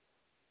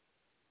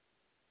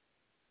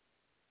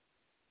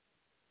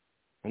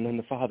 And then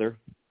the Father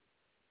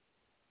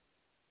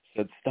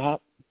said,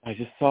 stop. I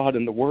just saw it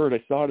in the Word.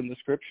 I saw it in the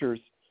Scriptures.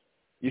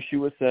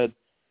 Yeshua said,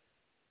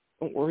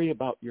 don't worry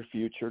about your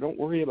future. Don't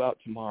worry about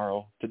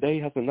tomorrow. Today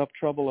has enough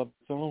trouble of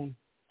its own.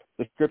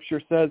 The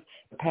Scripture says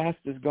the past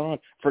is gone.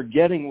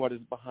 Forgetting what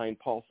is behind,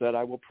 Paul said,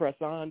 I will press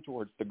on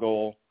towards the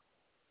goal.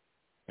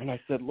 And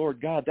I said,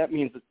 Lord God, that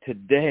means that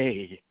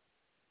today,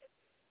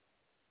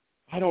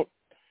 I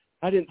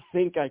didn't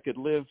think I could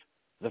live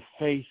the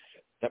faith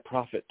that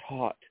prophet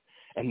taught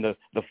and the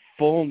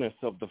fullness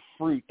of the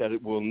fruit that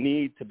it will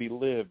need to be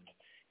lived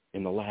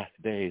in the last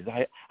days.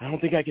 I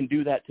don't think I can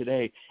do that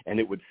today, and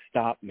it would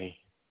stop me.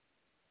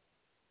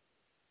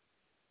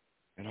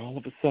 And all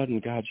of a sudden,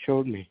 God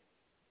showed me.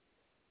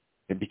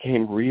 It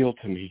became real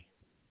to me.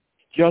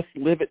 Just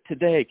live it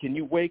today. Can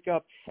you wake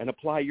up and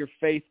apply your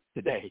faith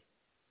today?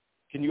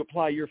 Can you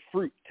apply your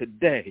fruit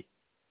today?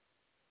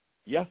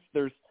 Yes,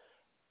 there's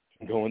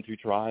going through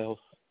trials.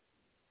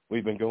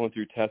 We've been going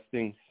through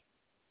testings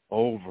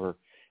over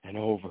and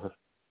over.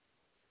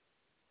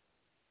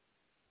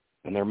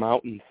 And they're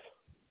mountains.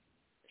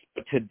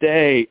 But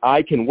today,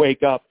 I can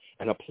wake up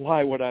and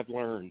apply what I've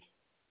learned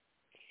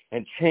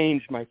and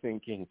change my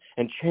thinking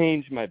and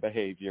change my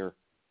behavior.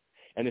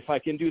 And if I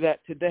can do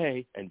that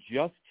today and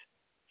just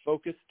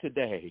focus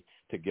today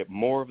to get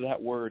more of that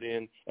word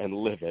in and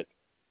live it,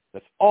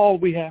 that's all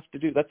we have to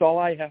do. That's all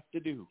I have to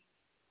do.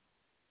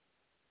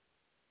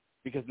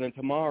 Because then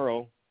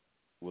tomorrow,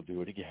 we'll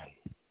do it again.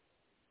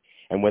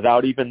 And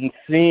without even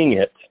seeing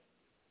it,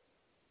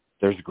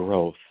 there's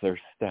growth, there's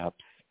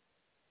steps.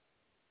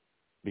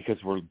 Because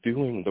we're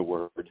doing the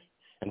word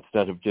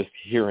instead of just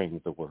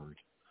hearing the word.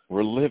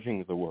 We're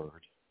living the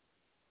word.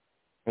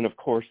 And of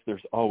course,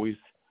 there's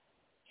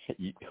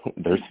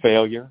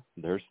failure.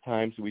 There's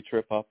times we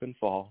trip up and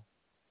fall.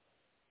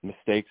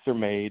 Mistakes are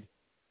made.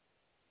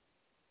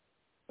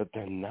 But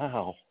then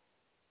now,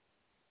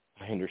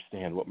 I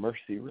understand what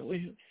mercy really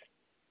is.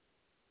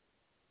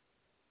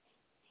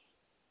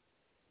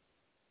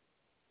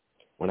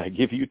 When I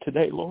give you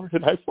today, Lord,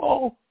 and I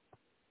fall,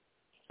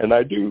 and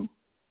I do,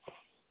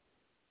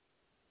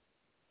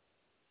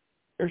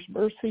 there's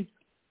mercy.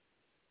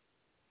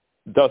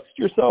 Dust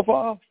yourself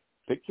off,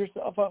 pick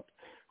yourself up,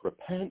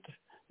 repent,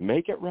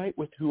 make it right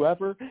with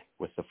whoever,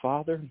 with the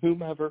Father,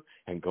 whomever,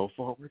 and go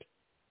forward.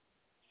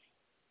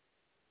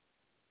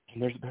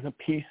 And there's been a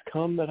peace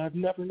come that I've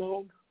never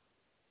known.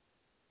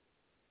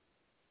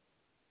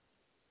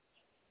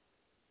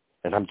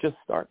 And I'm just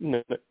starting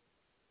in it.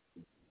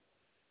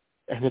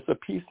 And it's a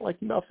peace like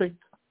nothing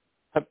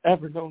I've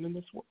ever known in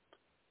this world.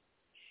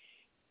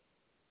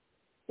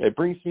 It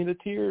brings me to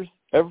tears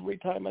every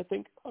time I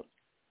think about it.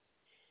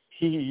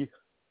 He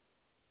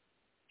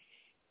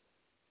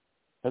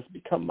has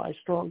become my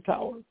strong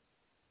tower.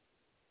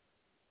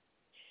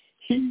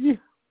 He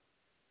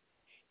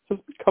has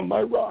become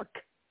my rock.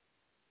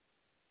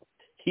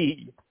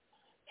 He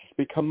has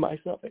become my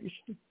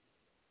salvation.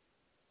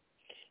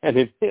 And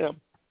in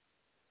him,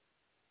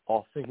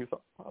 all things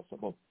are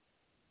possible.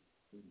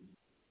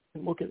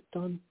 And we'll get it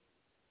done.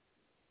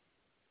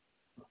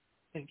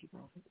 Thank you,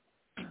 Prophet.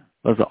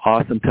 That was an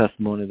awesome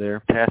testimony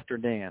there. Pastor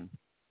Dan,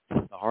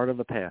 the heart of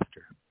a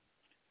pastor.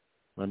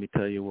 Let me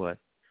tell you what,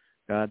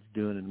 God's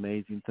doing an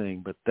amazing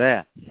thing, but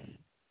that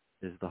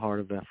is the heart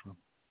of Ephraim.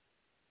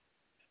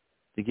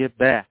 To get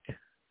back, to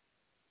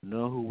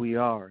know who we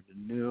are,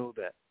 to know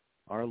that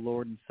our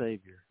Lord and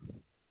Savior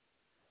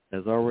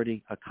has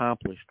already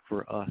accomplished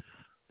for us,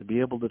 to be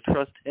able to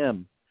trust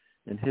him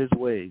in his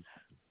ways,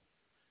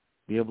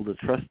 be able to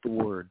trust the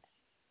Word.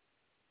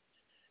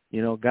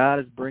 You know, God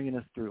is bringing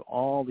us through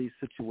all these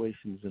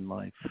situations in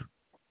life.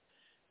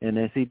 And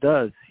as he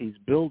does, he's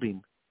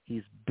building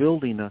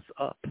us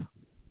up.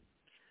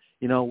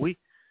 You know,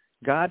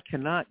 God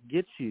cannot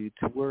get you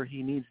to where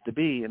he needs to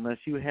be unless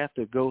you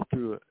go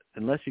through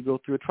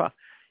a trial.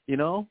 You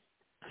know,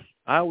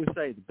 I always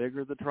say the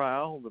bigger the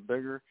trial, the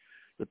bigger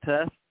the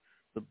test,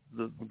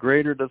 the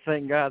greater the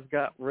thing God's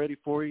got ready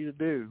for you to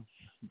do.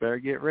 You better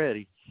get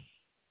ready.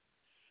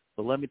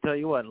 But let me tell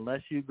you what,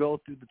 unless you go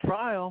through the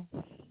trial,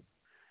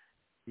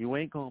 you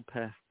ain't going to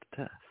pass the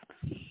test.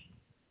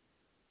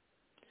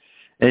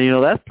 And, you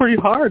know, that's pretty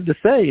hard to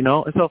say, you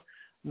know. And so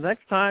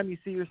next time you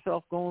see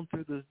yourself going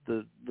through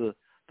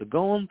the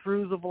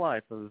going-throughs of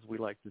life, as we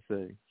like to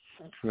say,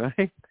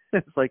 right?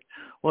 It's like,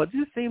 well, it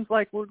just seems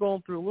like we're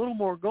going through a little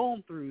more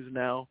going-throughs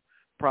now,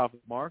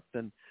 Prophet Mark,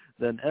 than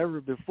ever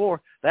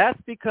before. That's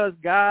because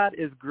God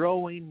is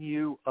growing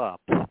you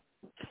up.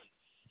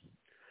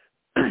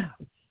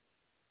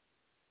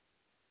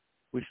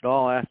 we should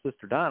all ask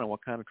Sister Donna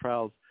what kind of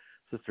trials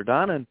Sister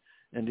Donna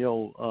and the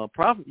old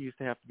prophet used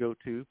to have to go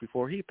to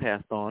before he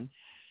passed on.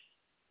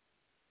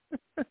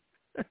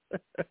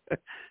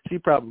 She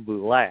probably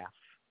laughed.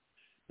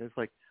 It's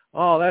like,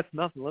 oh, that's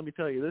nothing. Let me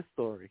tell you this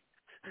story.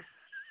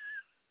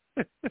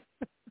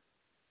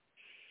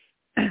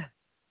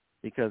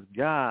 Because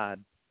God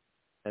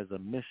has a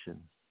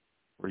mission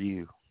for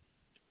you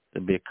to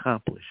be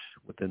accomplished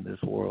within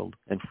this world,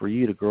 and for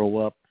you to grow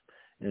up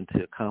and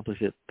to accomplish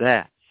it.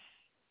 That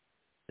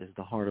is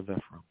the heart of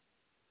Ephraim,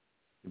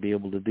 to be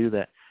able to do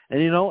that.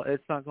 And,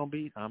 it's not going to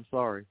be, I'm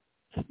sorry.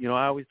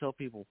 I always tell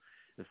people,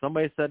 if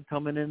somebody said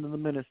coming into the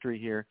ministry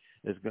here,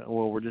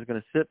 we're just going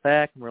to sit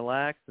back and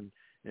relax and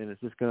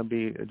it's just going to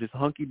be just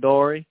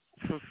hunky-dory,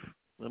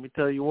 let me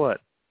tell you what,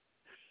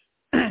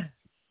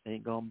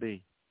 ain't going to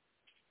be.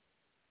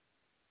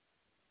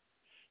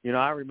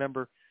 I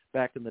remember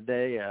back in the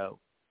day,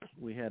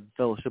 we had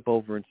fellowship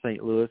over in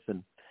St. Louis,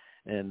 and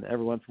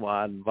every once in a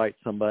while I'd invite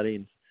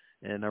somebody,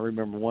 and I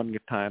remember one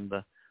time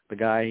the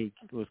guy, he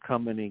was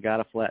coming, he got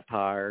a flat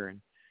tire,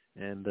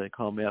 and they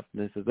called me up,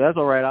 and they said, that's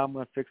all right, I'm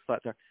going to fix the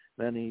flat tire.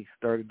 Then he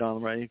started down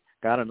the road, he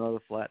got another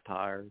flat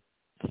tire,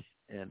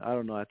 and I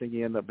don't know, I think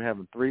he ended up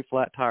having 3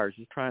 flat tires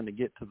just trying to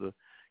get to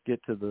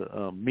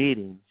the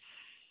meeting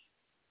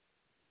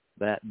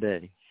that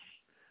day.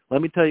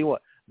 Let me tell you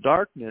what,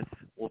 darkness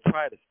will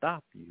try to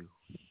stop you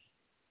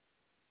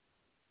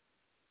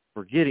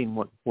from getting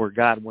where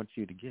God wants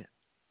you to get.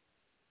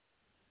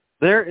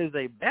 There is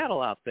a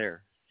battle out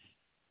there.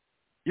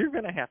 You're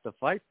going to have to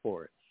fight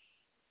for it.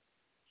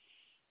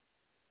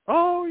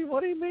 Oh,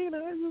 what do you mean?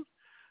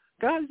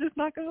 God's just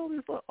not going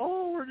to,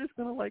 we're just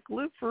going to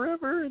live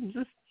forever and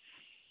just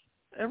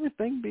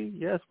everything be,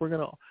 yes, we're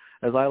going to,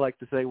 as I like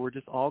to say, we're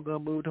just all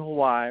going to move to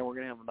Hawaii. We're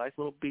going to have a nice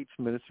little beach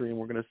ministry, and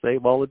we're going to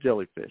save all the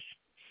jellyfish.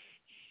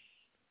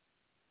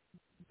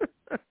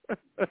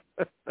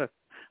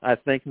 I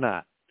think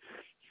not.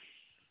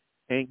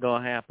 Ain't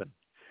going to happen.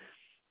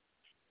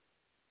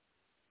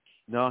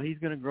 No, he's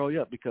going to grow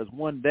you up, because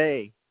one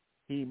day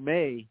he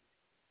may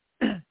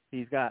give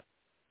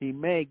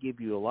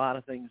you a lot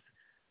of things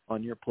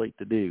on your plate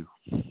to do.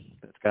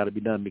 That's got to be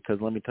done, because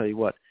let me tell you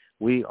what,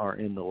 we are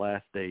in the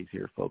last days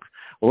here, folks.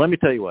 Well, let me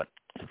tell you what,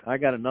 I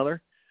got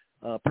another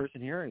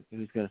person here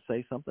who's going to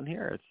say something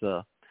here.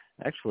 It's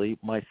actually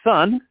my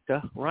son,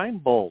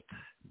 Reinbolt.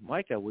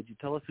 Micah, would you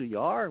tell us who you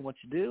are and what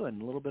you do, and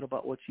a little bit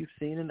about what you've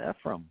seen in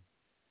Ephraim?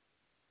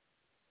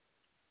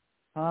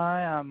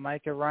 Hi, I'm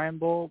Micah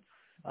Reinbolt.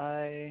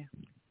 I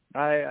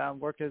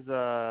work as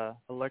a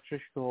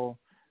electrical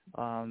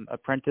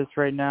apprentice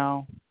right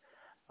now.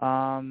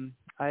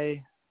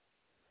 I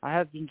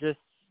have been just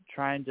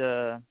trying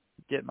to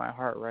get my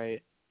heart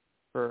right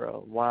for a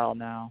while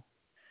now,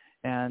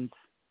 and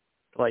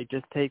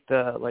just take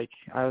I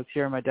was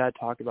hearing my dad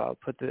talk about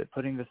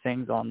putting the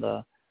things on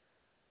the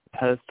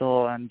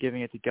pedestal and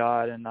giving it to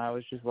God, and I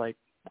was just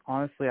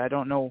honestly, I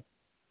don't know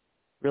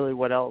really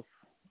what else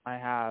I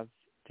have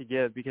to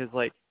give, because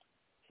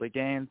the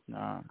games,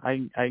 no,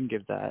 I can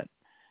give that.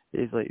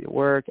 It's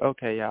work,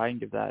 okay, yeah, I can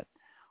give that.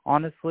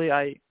 Honestly,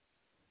 I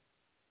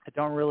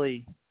don't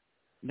really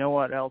know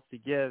what else to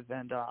give,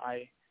 and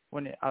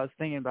when I was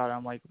thinking about it,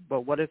 I'm like,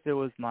 but what if it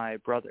was my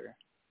brother,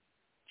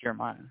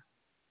 Jeremiah?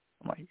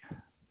 I'm like,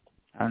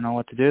 I don't know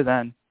what to do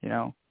then,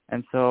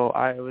 and so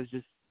I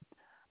just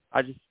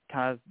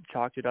kind of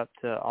chalked it up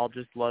to I'll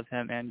just love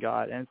him and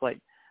God. And it's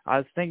I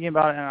was thinking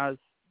about it, and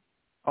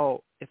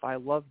if I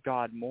love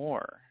God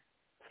more,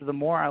 so the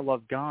more I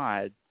love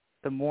God,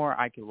 the more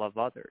I can love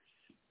others.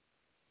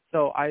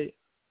 So I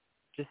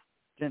just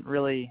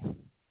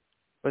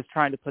was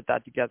trying to put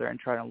that together and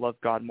try to love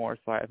God more,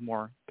 so I have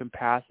more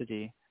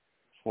capacity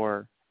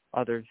for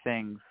other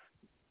things,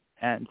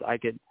 and I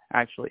could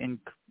actually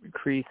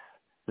increase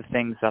the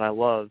things that I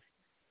love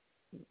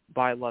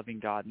by loving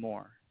God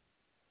more.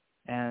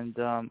 And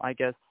I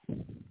guess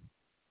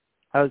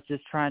I was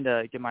just trying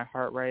to get my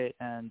heart right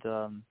and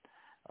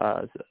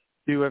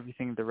do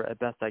everything the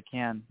best I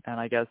can. And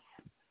I guess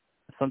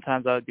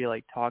sometimes I would be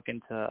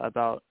talking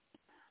about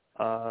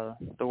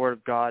the Word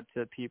of God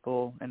to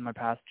people in my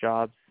past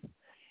jobs.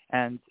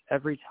 And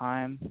every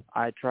time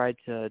I tried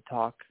to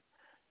talk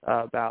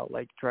about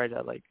try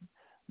to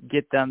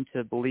get them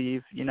to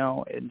believe,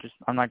 and just,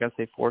 I'm not going to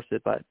say force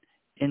it, but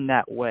in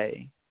that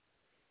way,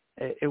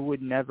 it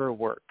would never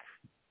work.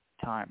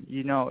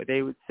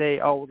 They would say,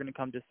 we're going to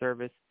come to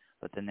service,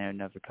 but then they would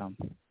never come.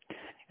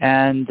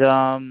 And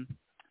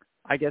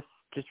I guess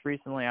just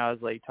recently I was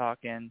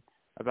talking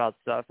about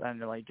stuff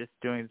and just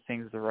doing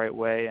things the right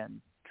way and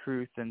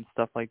truth and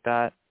stuff like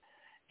that.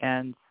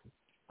 And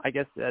I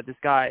guess this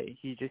guy,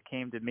 he just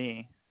came to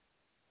me,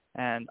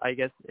 and I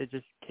guess I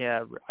just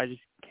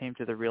came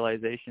to the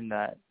realization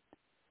that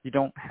you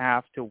don't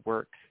have to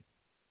work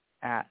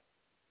at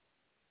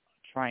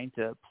trying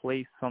to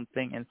place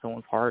something in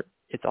someone's heart.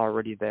 It's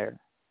already there.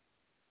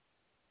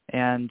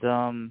 And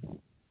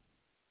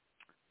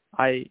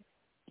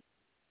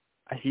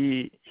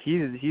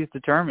he's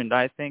determined.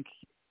 I think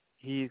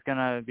he's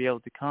gonna be able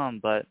to come,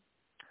 but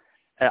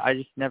I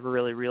just never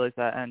really realized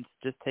that, and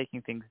just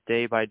taking things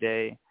day by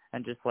day,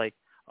 and just like,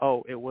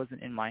 oh, it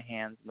wasn't in my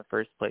hands in the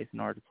first place in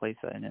order to place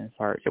that in his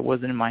heart. It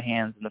wasn't in my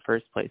hands in the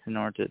first place in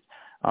order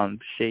to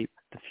shape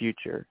the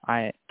future.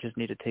 I just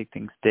need to take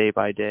things day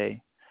by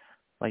day,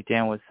 like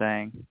Dan was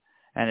saying.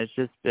 And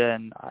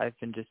I've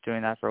been just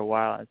doing that for a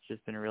while. It's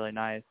just been really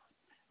nice.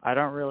 I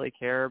don't really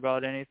care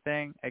about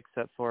anything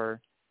except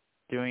for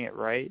doing it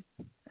right.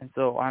 And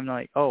so I'm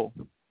like, oh,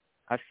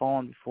 I've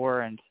fallen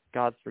before and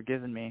God's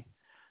forgiven me.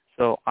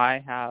 So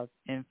I have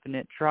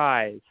infinite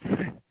tries.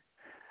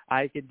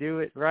 I could do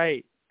it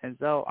right. And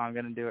so I'm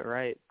going to do it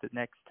right the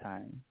next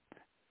time.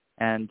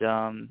 And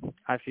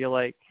I feel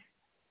like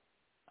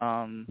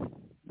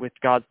with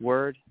God's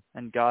word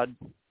and God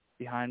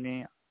behind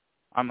me,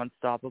 I'm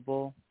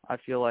unstoppable. I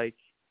feel like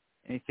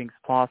anything's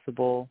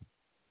possible.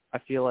 I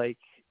feel like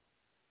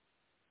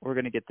we're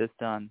going to get this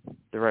done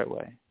the right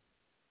way.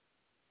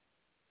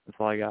 That's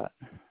all I got.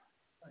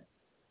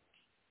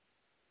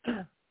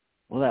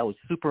 Well, that was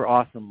super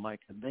awesome,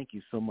 Mike. And thank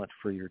you so much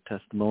for your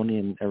testimony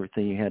and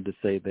everything you had to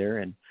say there.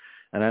 And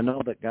I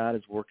know that God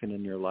is working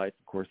in your life.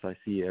 Of course, I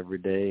see you every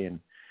day, and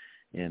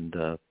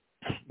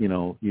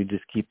you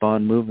just keep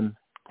on moving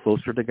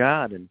closer to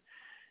God.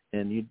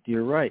 And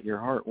you're right. Your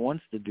heart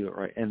wants to do it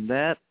right. And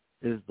that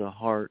is the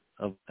heart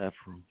of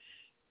Ephraim.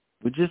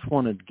 We just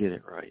wanted to get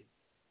it right.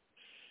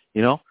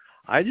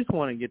 I just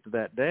want to get to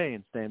that day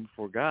and stand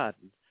before God,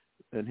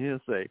 and he'll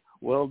say,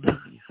 well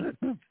done.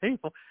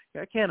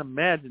 I can't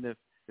imagine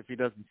if he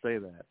doesn't say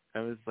that.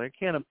 I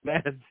can't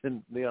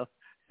imagine.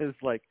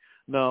 It's like,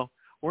 no,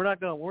 we're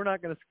not going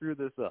to screw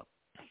this up.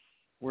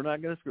 We're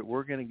not going to screw.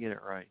 We're going to get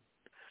it right.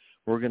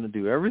 We're going to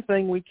do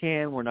everything we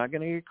can. We're not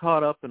going to get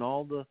caught up in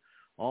all the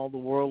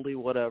worldly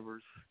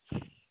whatevers.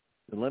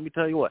 And let me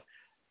tell you what,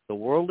 the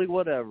worldly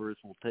whatevers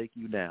will take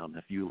you down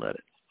if you let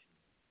it.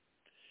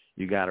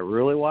 You got to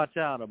really watch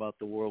out about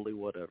the worldly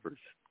whatevers.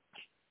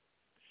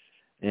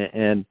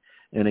 And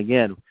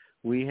again,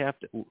 we have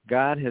to.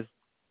 God has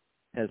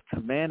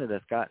commanded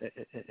us. God,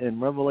 in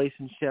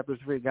Revelation chapter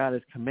 3, God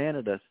has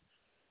commanded us,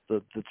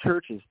 the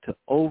churches, to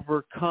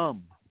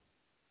overcome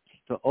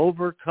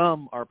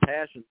our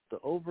passions, to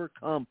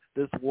overcome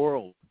this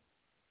world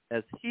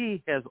as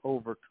he has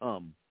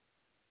overcome.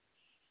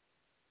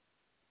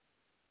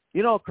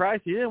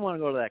 Christ, he didn't want to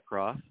go to that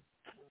cross.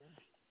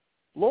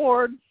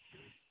 Lord,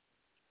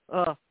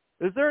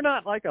 is there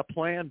not like a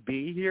plan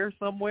B here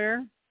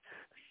somewhere?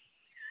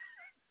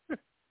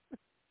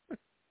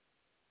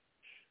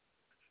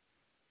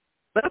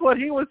 That's what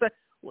he was saying.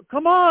 Well,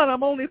 come on,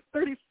 I'm only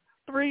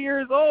 33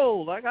 years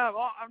old.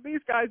 These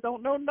guys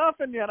don't know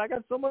nothing yet. I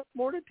got so much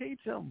more to teach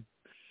them.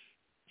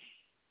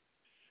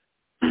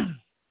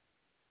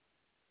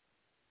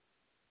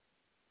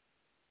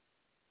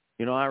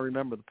 I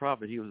remember the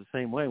prophet. He was the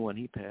same way when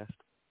he passed.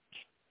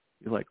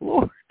 He's like,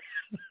 Lord,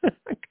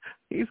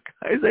 these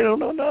guys, they don't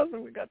know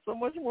nothing. We got so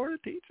much more to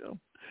teach them.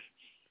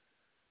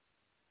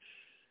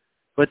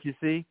 But you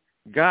see,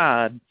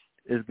 God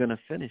is going to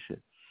finish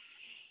it.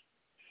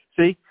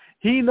 See,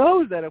 he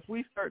knows that if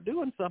we start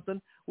doing something,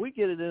 we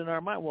get it in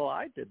our mind, well,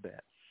 I did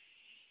that.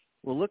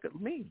 Well, look at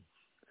me.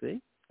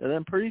 See? And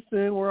then pretty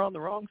soon we're on the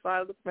wrong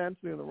side of the fence,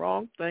 doing the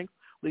wrong thing,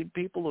 leading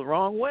people the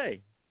wrong way.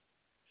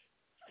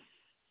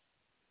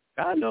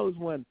 God knows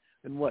when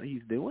and what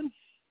he's doing,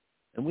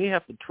 and we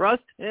have to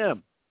trust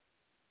him.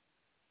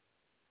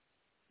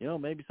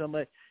 Maybe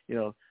somebody,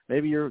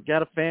 maybe you've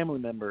got a family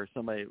member or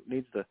somebody who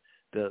needs to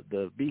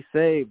be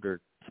saved, or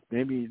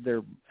maybe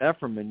they're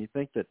Ephraim and you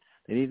think that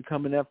they need to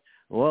come in.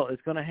 Well,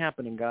 it's going to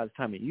happen in God's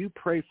time. You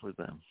pray for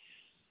them.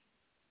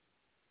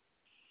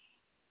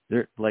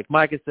 Like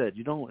Micah said,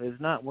 we're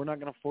not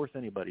going to force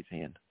anybody's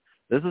hand.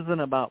 This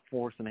isn't about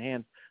forcing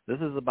hands. This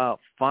is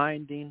about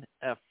finding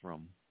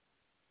Ephraim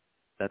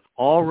that's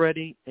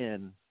already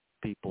in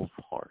people's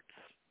hearts.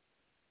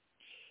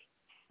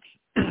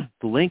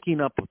 Linking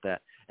up with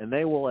that. And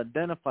they will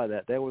identify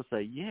that. They will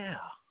say, yeah,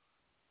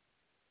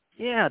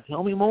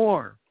 tell me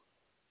more.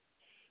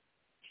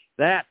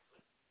 That's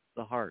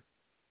the heart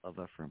of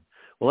Ephraim.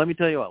 Well, let me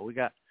tell you what. We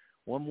got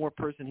one more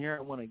person here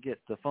I want to get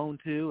the phone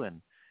to,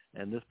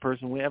 and this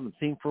person we haven't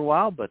seen for a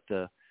while, but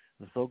I'm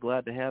so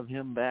glad to have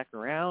him back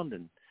around.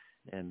 And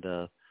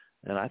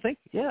I think,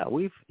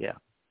 we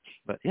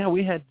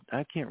had,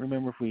 I can't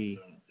remember if we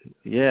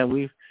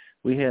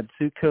had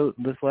Sue Coat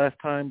this last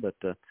time, but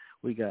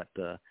we got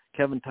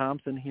Kevin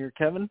Thompson here.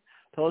 Kevin,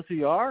 tell us who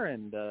you are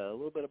and a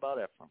little bit about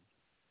Ephraim.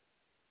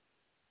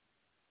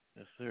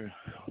 Yes, sir.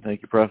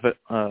 Thank you, Prophet.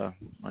 My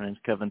name's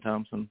Kevin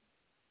Thompson.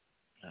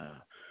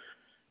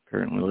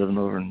 Currently living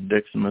over in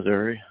Dixon,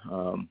 Missouri.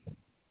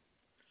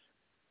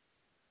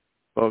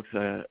 Folks,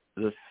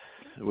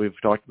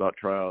 we've talked about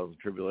trials and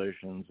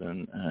tribulations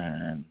and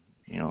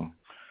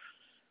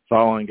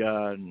following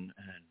God, and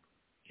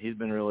he's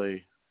been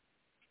really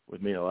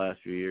with me the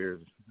last few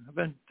years. I've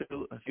been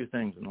through a few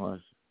things in the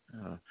last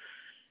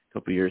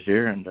couple of years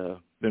here, and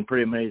been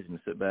pretty amazing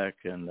to sit back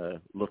and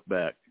look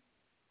back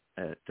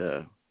at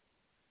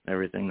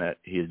everything that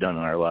he's done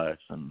in our lives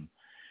and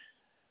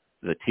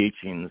the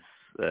teachings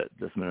that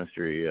this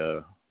ministry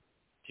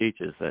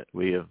teaches, that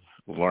we have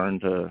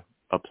learned to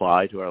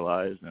apply to our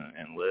lives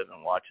and live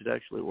and watch it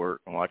actually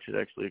work and watch it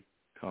actually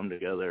come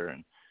together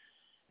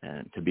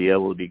and to be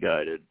able to be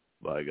guided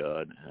by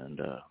God. And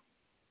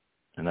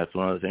that's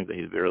one of the things that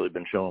he's really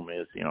been showing me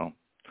is,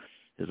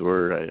 his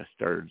word. I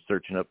started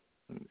searching up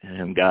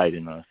him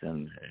guiding us,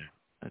 and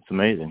it's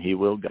amazing. He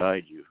will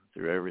guide you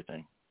through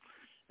everything,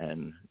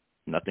 and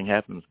nothing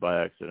happens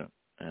by accident.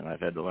 And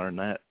I've had to learn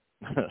that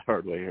the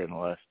hard way here in the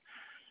last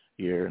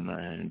year,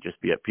 and just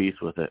be at peace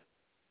with it.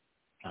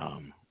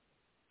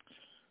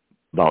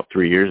 About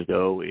 3 years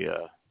ago, we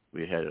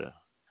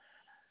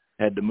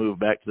had to move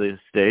back to the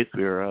States.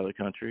 We were out of the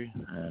country,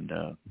 and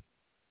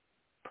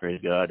praise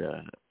God,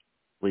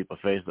 leap of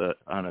faith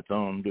on its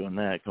own doing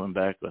that, coming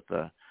back with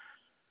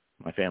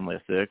my family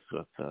of 6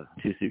 with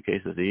 2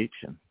 suitcases each,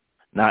 and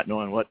not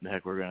knowing what the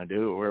heck we're going to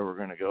do or where we're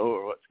going to go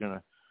or what's going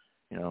to,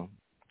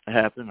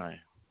 happen.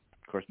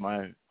 Of course,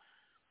 my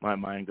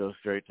mind goes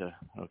straight to,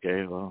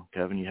 okay, well,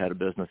 Kevin, you had a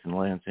business in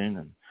Lansing,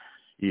 and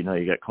you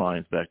got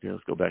clients back there.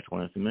 Let's go back to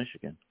Lansing,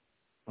 Michigan.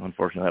 Well,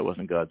 unfortunately, that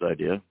wasn't God's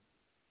idea.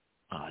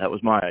 That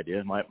was my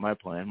idea, my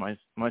plan,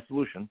 my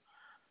solution.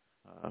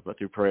 But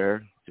through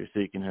prayer, through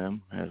seeking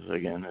him, as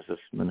this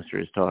ministry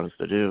has taught us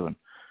to do, and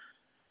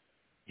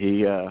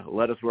he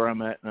led us where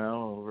I'm at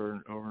now,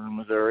 over in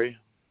Missouri,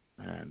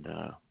 and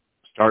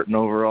starting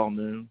over all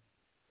new.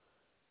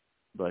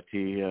 But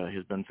he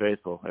has been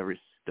faithful every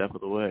step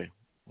of the way.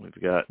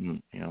 We've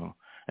gotten,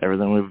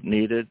 everything we've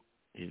needed.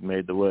 He's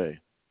made the way.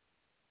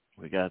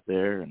 We got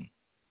there, and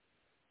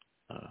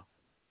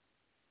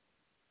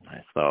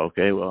I thought,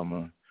 okay, well, I'm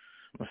gonna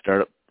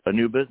start up a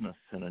new business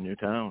in a new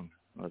town.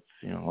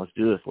 Let's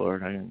do this,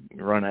 Lord. I can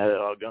run at it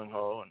all gung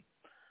ho, and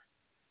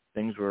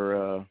things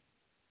were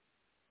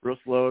real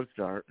slow to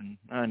start. And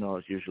I know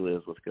it usually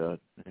is with God.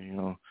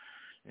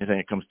 Anything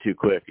that comes too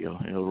quick,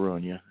 it'll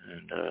ruin you,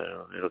 and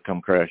it'll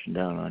come crashing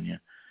down on you.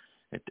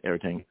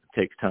 Everything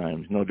takes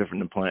time. It's no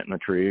different than planting a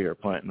tree or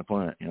planting a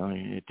plant.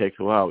 It takes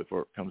a while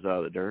before it comes out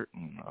of the dirt,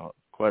 and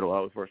quite a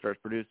while before it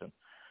starts producing.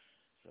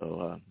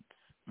 So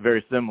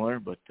very similar,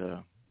 but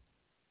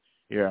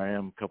here I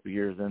am a couple of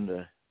years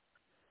into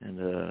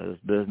this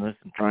business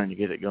and trying to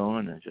get it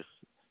going, and it just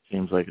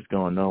seems like it's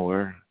going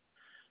nowhere.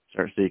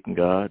 Start seeking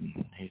God,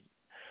 and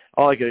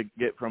all I could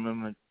get from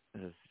him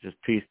is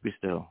just peace, be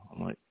still.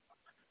 I'm like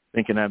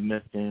thinking I've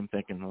missed him,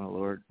 thinking, oh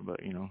Lord, but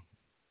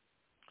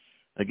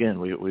again,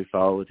 we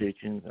follow the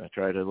teachings. I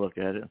try to look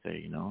at it and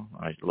say,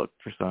 I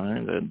looked for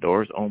signs, the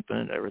doors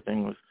opened,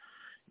 everything was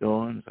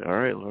going. I say, all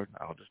right, Lord,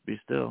 I'll just be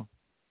still.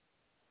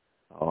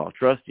 I'll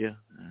trust you.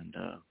 And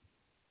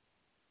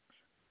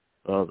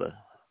the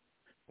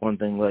one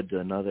thing led to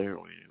another.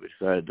 We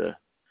decided to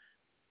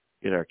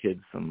get our kids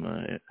some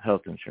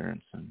health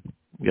insurance, and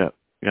got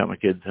my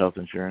kids health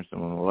insurance. And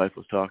when my wife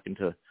was talking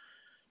to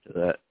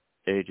that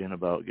agent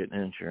about getting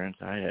insurance,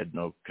 I had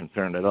no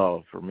concern at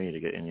all for me to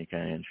get any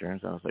kind of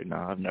insurance. I was like, no,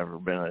 I've never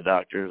been to the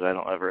doctors. I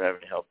don't ever have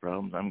any health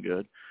problems. I'm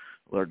good.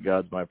 Lord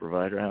God's my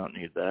provider. I don't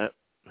need that.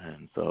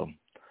 And so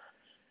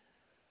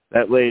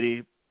that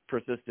lady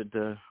persisted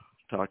to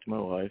talk to my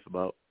wife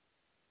about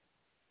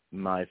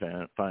my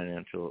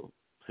financial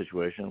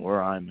situation,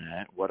 where I'm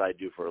at, what I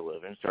do for a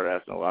living, started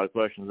asking a lot of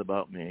questions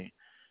about me.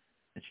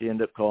 And she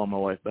ended up calling my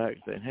wife back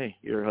and saying, hey,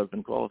 your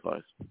husband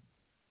qualifies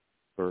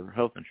for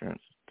health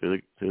insurance through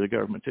the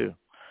government too.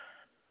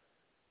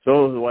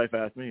 So the wife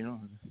asked me,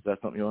 is that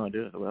something you want to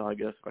do? I said, well, I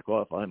guess if I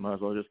qualify, I might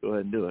as well just go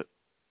ahead and do it.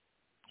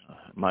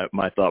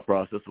 My thought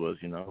process was,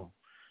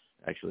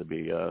 actually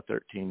be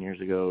 13 years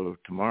ago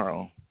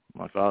tomorrow,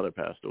 my father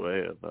passed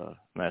away of a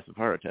massive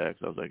heart attack.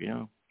 So I was like,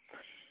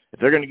 if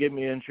they're going to give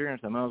me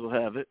insurance, I might as well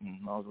have it,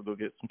 and might as well go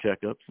get some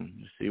checkups and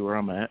just see where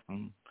I'm at,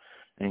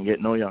 and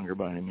get no younger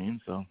by any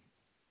means. So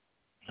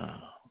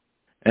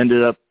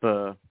ended up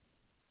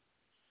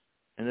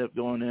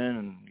going in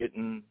and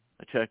getting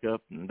a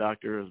checkup, and the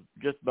doctor was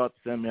just about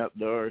to send me out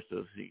the door.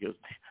 So he goes,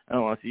 I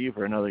don't want to see you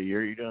for another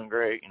year. You're doing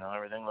great.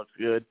 Everything looks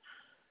good.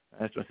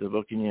 I asked him, I said,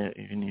 well, can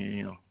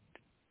you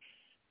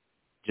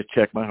just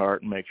check my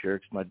heart and make sure,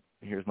 because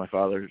here's my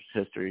father's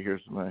history,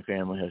 here's my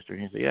family history.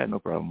 He said, yeah, no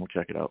problem. We'll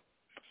check it out.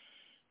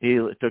 He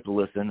took a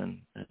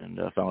listen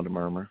and found a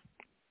murmur.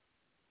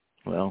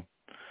 Well,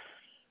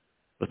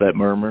 with that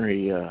murmur,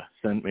 he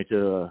sent me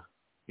to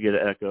get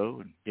an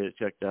echo and get it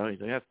checked out. He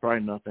said, that's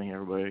probably nothing.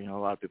 Everybody, a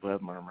lot of people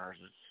have murmurs.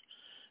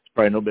 It's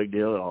probably no big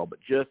deal at all, but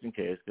just in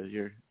case, because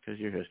your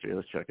history,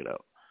 let's check it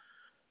out.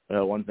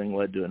 One thing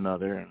led to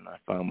another, and I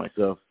found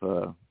myself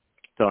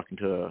talking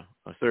to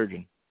a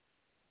surgeon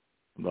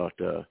about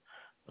a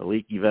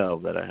leaky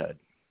valve that I had.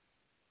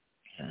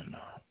 And,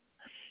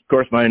 of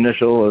course, my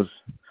initial was,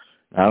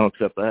 I don't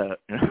accept that.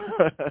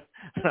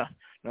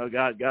 No,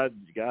 God, I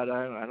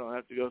don't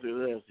have to go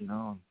through this,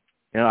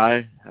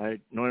 I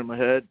anointed my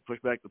head,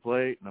 pushed back the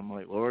plate, and I'm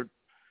like, Lord,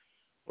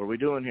 what are we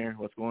doing here?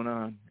 What's going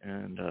on?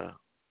 And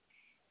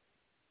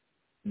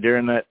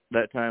during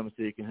that time of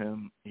seeking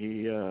him,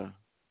 he,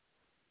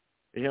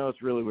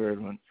 it's really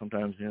weird when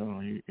sometimes,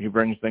 he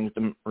brings things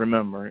to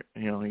remember,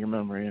 your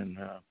memory. And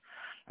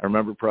I I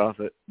remember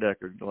Prophet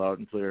Deckard loud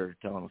and clear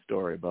telling a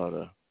story about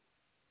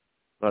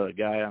a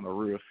guy on a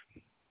roof.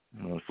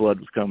 The flood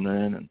was coming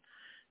in, and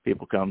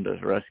people come to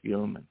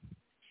rescue him, and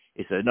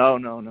he said, no,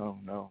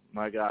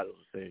 my God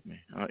will save me.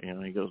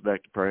 He goes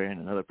back to praying,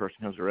 and another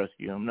person comes to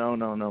rescue him. No,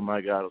 my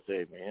God will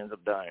save me. He ends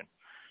up dying.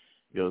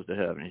 He goes to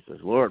heaven. He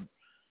says, Lord,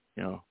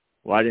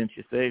 why didn't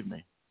you save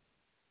me?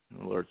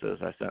 And the Lord says,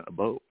 I sent a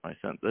boat. I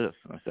sent this.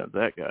 I sent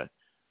that guy.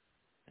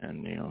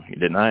 And, he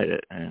denied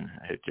it. And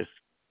it just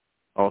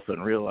all of a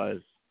sudden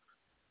realized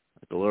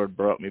that the Lord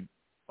brought me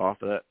off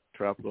of that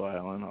tropical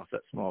island, off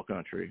that small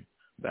country,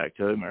 back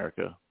to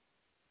America,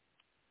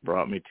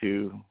 brought me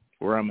to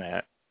where I'm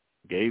at,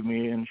 gave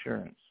me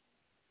insurance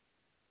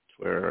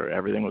where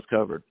everything was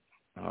covered,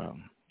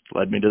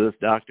 led me to this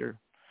doctor.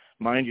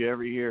 Mind you,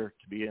 every year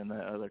to be in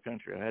that other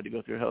country, I had to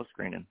go through a health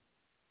screening.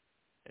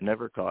 It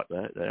never caught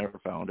that. They never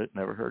found it,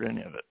 never heard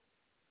any of it.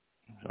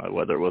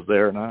 Whether it was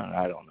there or not,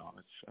 I don't know.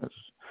 It's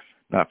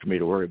not for me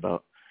to worry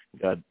about.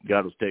 God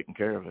was taking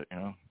care of it,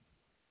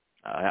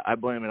 I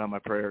blame it on my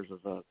prayers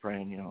of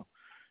praying,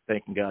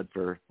 thanking God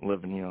for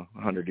living,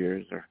 100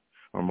 years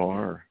or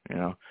more,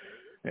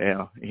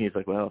 he's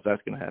like, well, if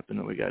that's going to happen,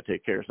 then we got to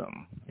take care of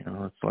something,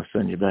 let's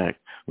send you back.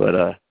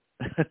 But,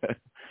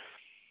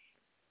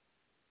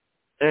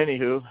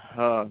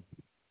 anywho,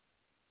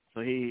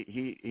 so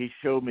he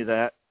showed me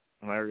that,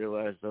 and I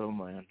realized, oh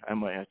man, I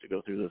might have to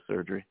go through this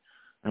surgery.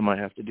 I might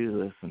have to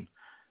do this. And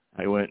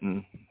I went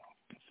and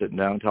sitting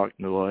down, talking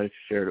to the wife,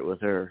 shared it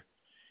with her.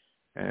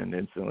 And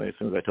instantly, as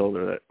soon as I told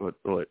her that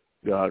what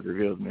God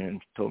revealed to me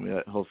and told me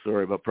that whole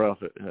story about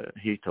Prophet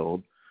he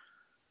told,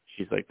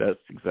 she's like, that's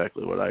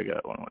exactly what I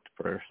got when I went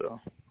to prayer. So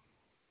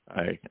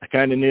I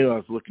kind of knew I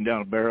was looking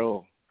down a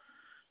barrel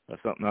of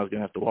something I was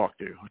going to have to walk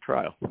through, a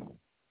trial.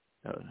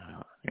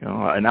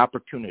 An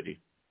opportunity,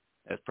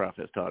 as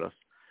Prophet has taught us,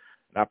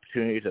 an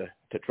opportunity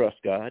to trust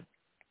God.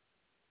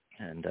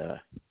 And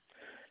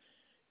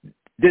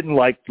didn't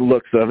like the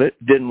looks of it,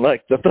 didn't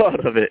like the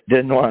thought of it,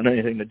 didn't want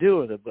anything to do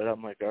with it. But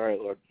I'm like, all right,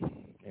 Lord,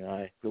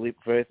 I leap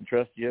of faith and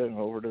trust you, and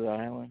over to the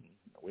island.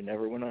 We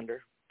never went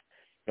under.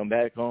 Come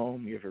back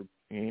home. You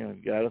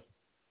got us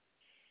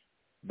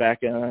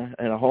back in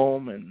a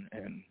home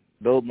and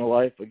building a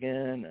life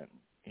again.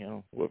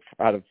 And we're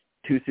out of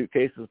 2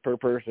 suitcases per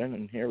person,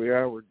 and here we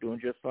are. We're doing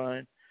just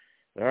fine.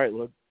 All right,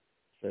 Lord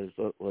says,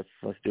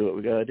 let's do what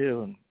we got to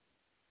do, and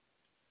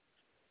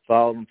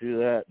followed him through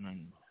that.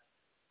 And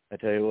I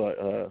tell you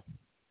what,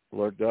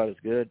 Lord God is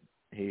good.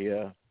 He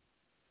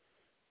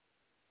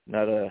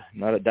not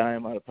a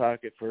dime out of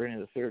pocket for any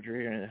of the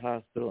surgery or any of the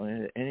hospital,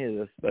 any of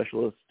the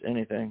specialists,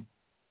 anything.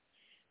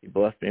 He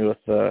blessed me with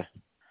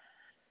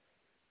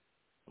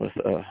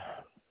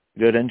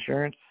good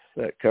insurance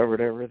that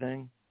covered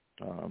everything.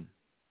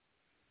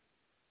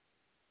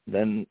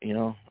 Then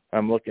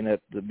I'm looking at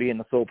being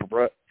the sole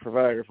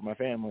provider for my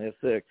family of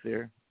 6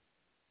 here,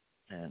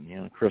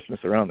 and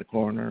Christmas around the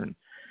corner and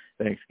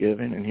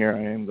Thanksgiving, and here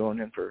I am going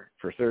in for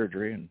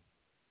surgery.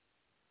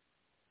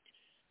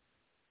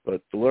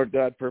 But the Lord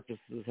God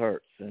purposes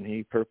hearts, and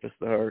He purposed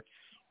the hearts.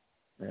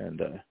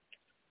 And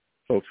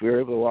folks, we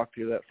were able to walk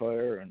through that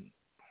fire, and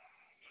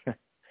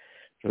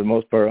for the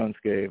most part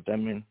unscathed. I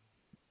mean,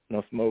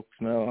 no smoke,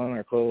 smell on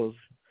our clothes,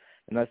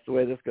 and that's the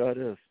way this God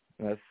is.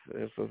 That's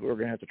what we're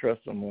going to have to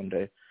trust Him one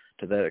day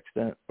to that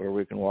extent, where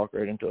we can walk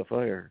right into a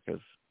fire,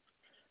 because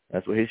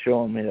that's what He's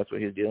showing me. That's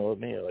what He's dealing with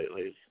me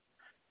lately.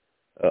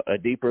 It's a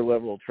deeper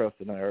level of trust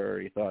than I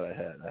already thought I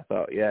had. I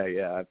thought,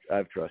 yeah,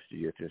 I've trusted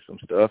you through some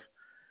stuff.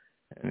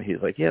 And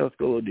He's like, yeah, let's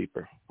go a little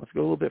deeper. Let's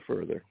go a little bit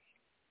further.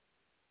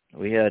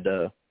 We had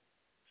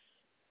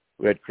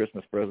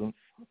Christmas presents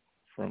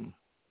from,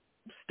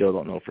 still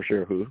don't know for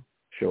sure who,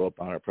 show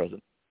up on our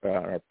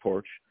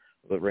porch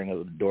with a ring of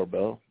the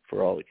doorbell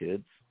for all the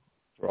kids,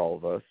 for all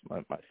of us,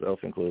 myself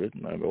included,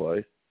 and my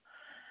wife.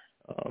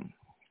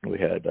 We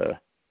had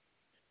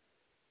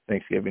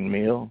Thanksgiving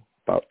meal,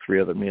 about 3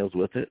 other meals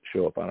with it,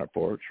 show up on our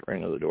porch,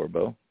 ring of the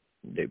doorbell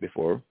the day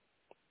before.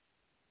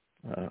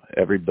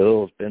 Every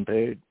bill has been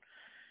paid.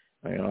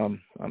 I'm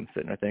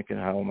sitting there thinking,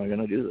 how am I going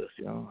to do this?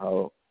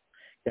 How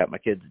got my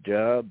kids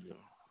jobs.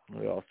 And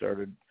we all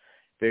started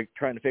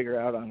trying to figure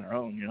out on our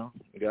own.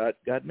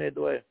 God made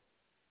the way.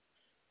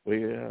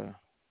 We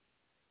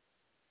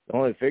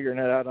only figuring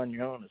it out on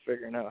your own is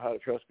figuring out how to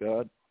trust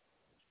God,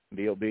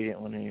 be obedient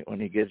when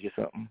He gives you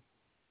something,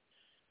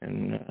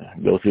 and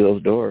go through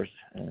those doors.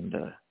 And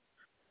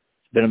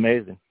it's been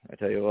amazing. I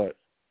tell you what,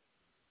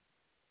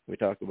 we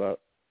talk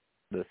about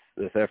this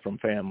Ephraim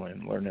family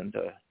and learning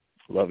to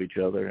love each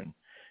other and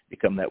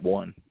become that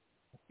one,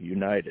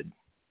 united.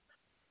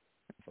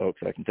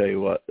 Folks, I can tell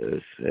you what,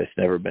 it's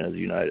never been as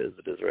united as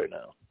it is right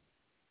now.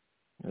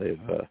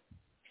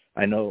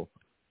 I know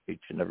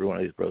each and every one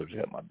of these brothers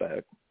got my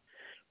back.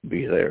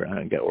 Be there, and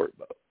I ain't got to worry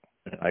about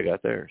it. And I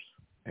got theirs.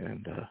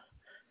 And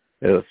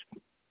it was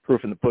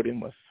proof in the pudding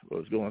was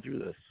going through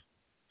this.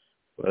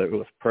 Whether it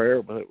was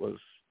prayer, whether it was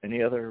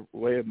any other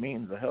way of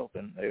means of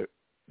helping,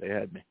 they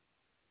had me.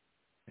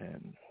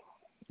 And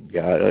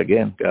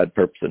God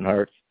purpose in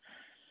hearts.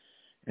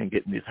 and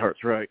getting these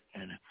hearts right,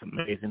 and it's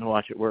amazing to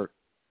watch it work.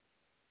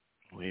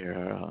 We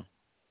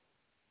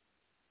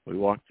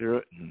walk through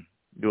it and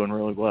doing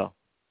really well.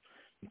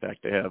 In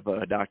fact, they have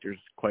doctors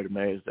quite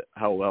amazed at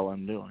how well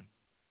I'm doing.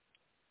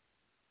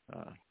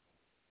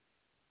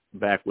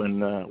 Back when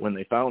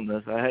they found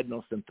this, I had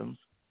no symptoms.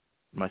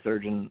 My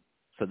surgeon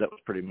said that was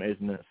pretty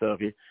amazing in itself.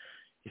 He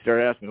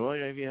started asking me, well,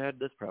 have you had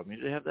this problem?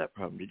 Did you have that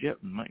problem? Did you have?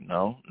 I'm like,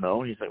 no.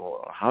 He's like,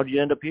 well, how'd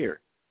you end up here?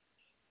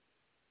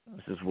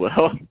 I says,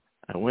 well,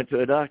 I went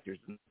to a doctor's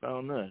and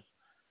found this.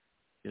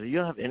 He said, you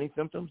don't have any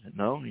symptoms?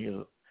 No. He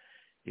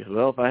said,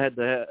 well, if I had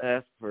to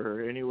ask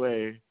for any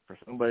way for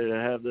somebody to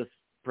have this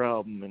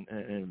problem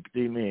and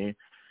see me,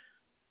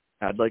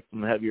 I'd like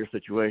them to have your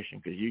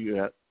situation because you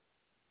got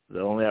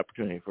the only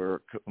opportunity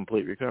for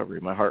complete recovery.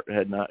 My heart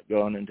had not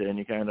gone into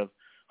any kind of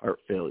heart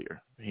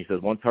failure. He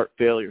says once heart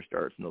failure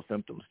starts and those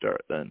symptoms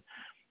start, then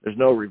there's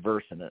no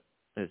reversing it.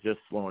 It's just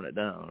slowing it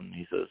down.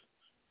 He says,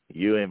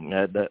 you haven't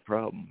had that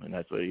problem. And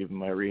that's what even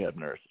my rehab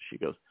nurse, she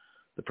goes,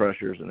 the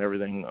pressures and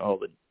everything, all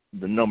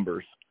the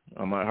numbers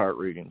on my heart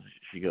readings,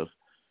 she goes,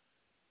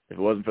 if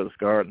it wasn't for the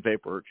scar and the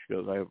paperwork, she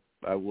goes,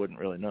 I wouldn't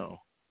really know.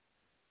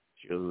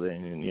 She goes,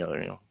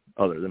 and,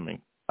 other than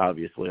me,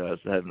 obviously I was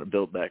having to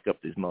build back up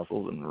these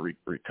muscles and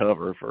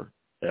recover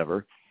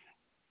forever,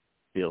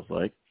 feels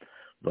like.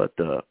 But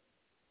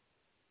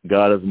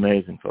God is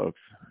amazing, folks.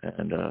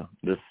 And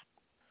this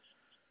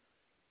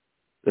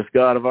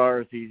God of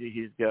ours,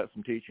 he's got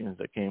some teachings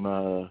that came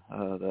out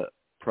of that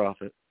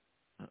prophet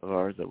of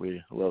ours that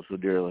we love so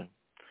dearly.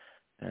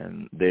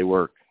 And they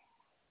work.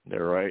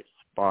 They're right,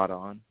 spot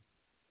on.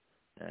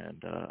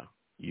 And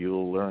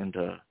you'll learn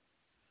to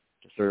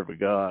serve a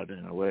God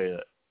in a way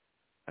that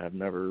I've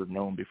never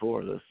known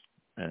before this.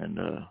 And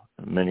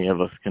many of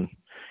us can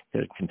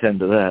contend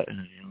to that,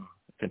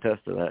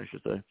 contest to that, I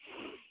should say.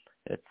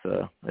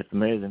 It's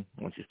amazing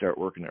once you start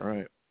working it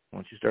right.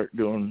 Once you start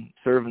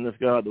serving this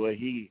God the way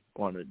he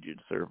wanted you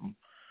to serve him,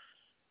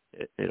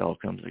 it all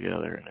comes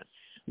together, and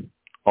it's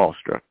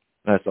awestruck.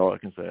 That's all I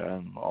can say.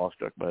 I'm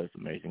awestruck by this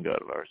amazing God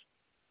of ours.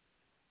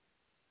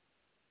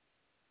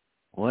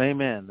 Well,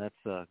 amen.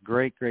 That's a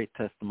great, great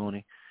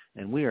testimony.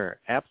 And we are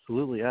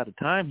absolutely out of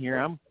time here.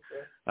 I'm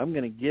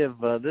going to give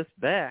this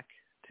back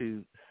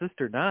to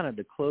Sister Donna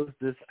to close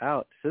this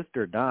out.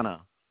 Sister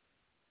Donna.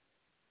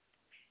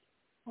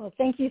 Well,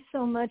 thank you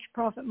so much,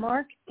 Prophet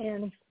Mark,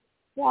 and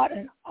what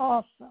an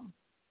awesome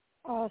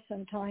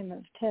time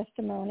of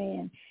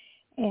testimony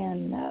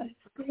and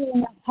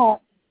feeling the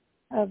heart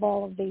of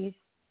all of these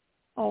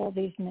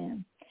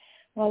men.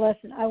 Well,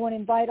 listen, I want to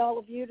invite all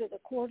of you to the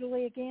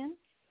quarterly again,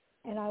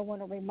 and I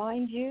want to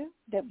remind you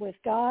that with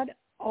God,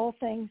 all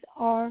things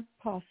are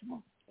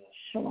possible.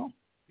 Shalom.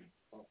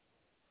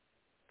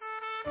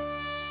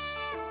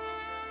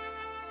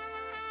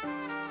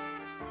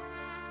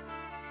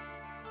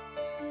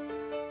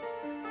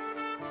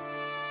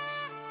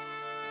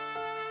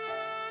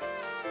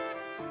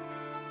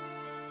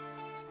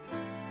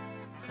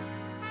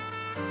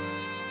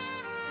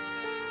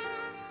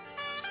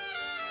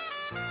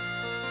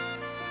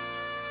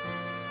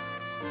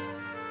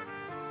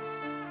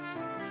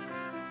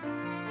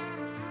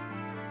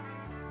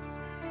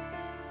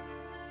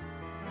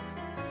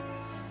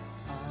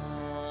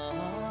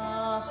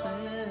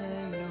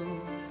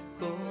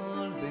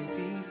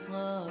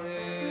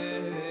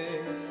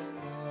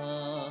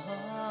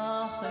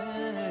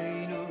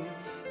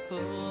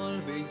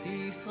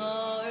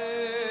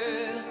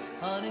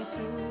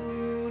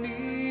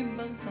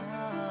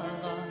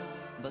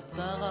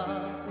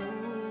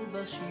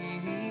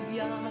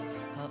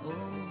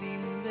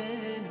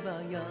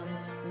 בים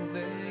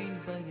ובין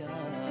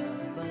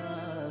בים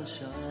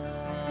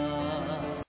ביבשה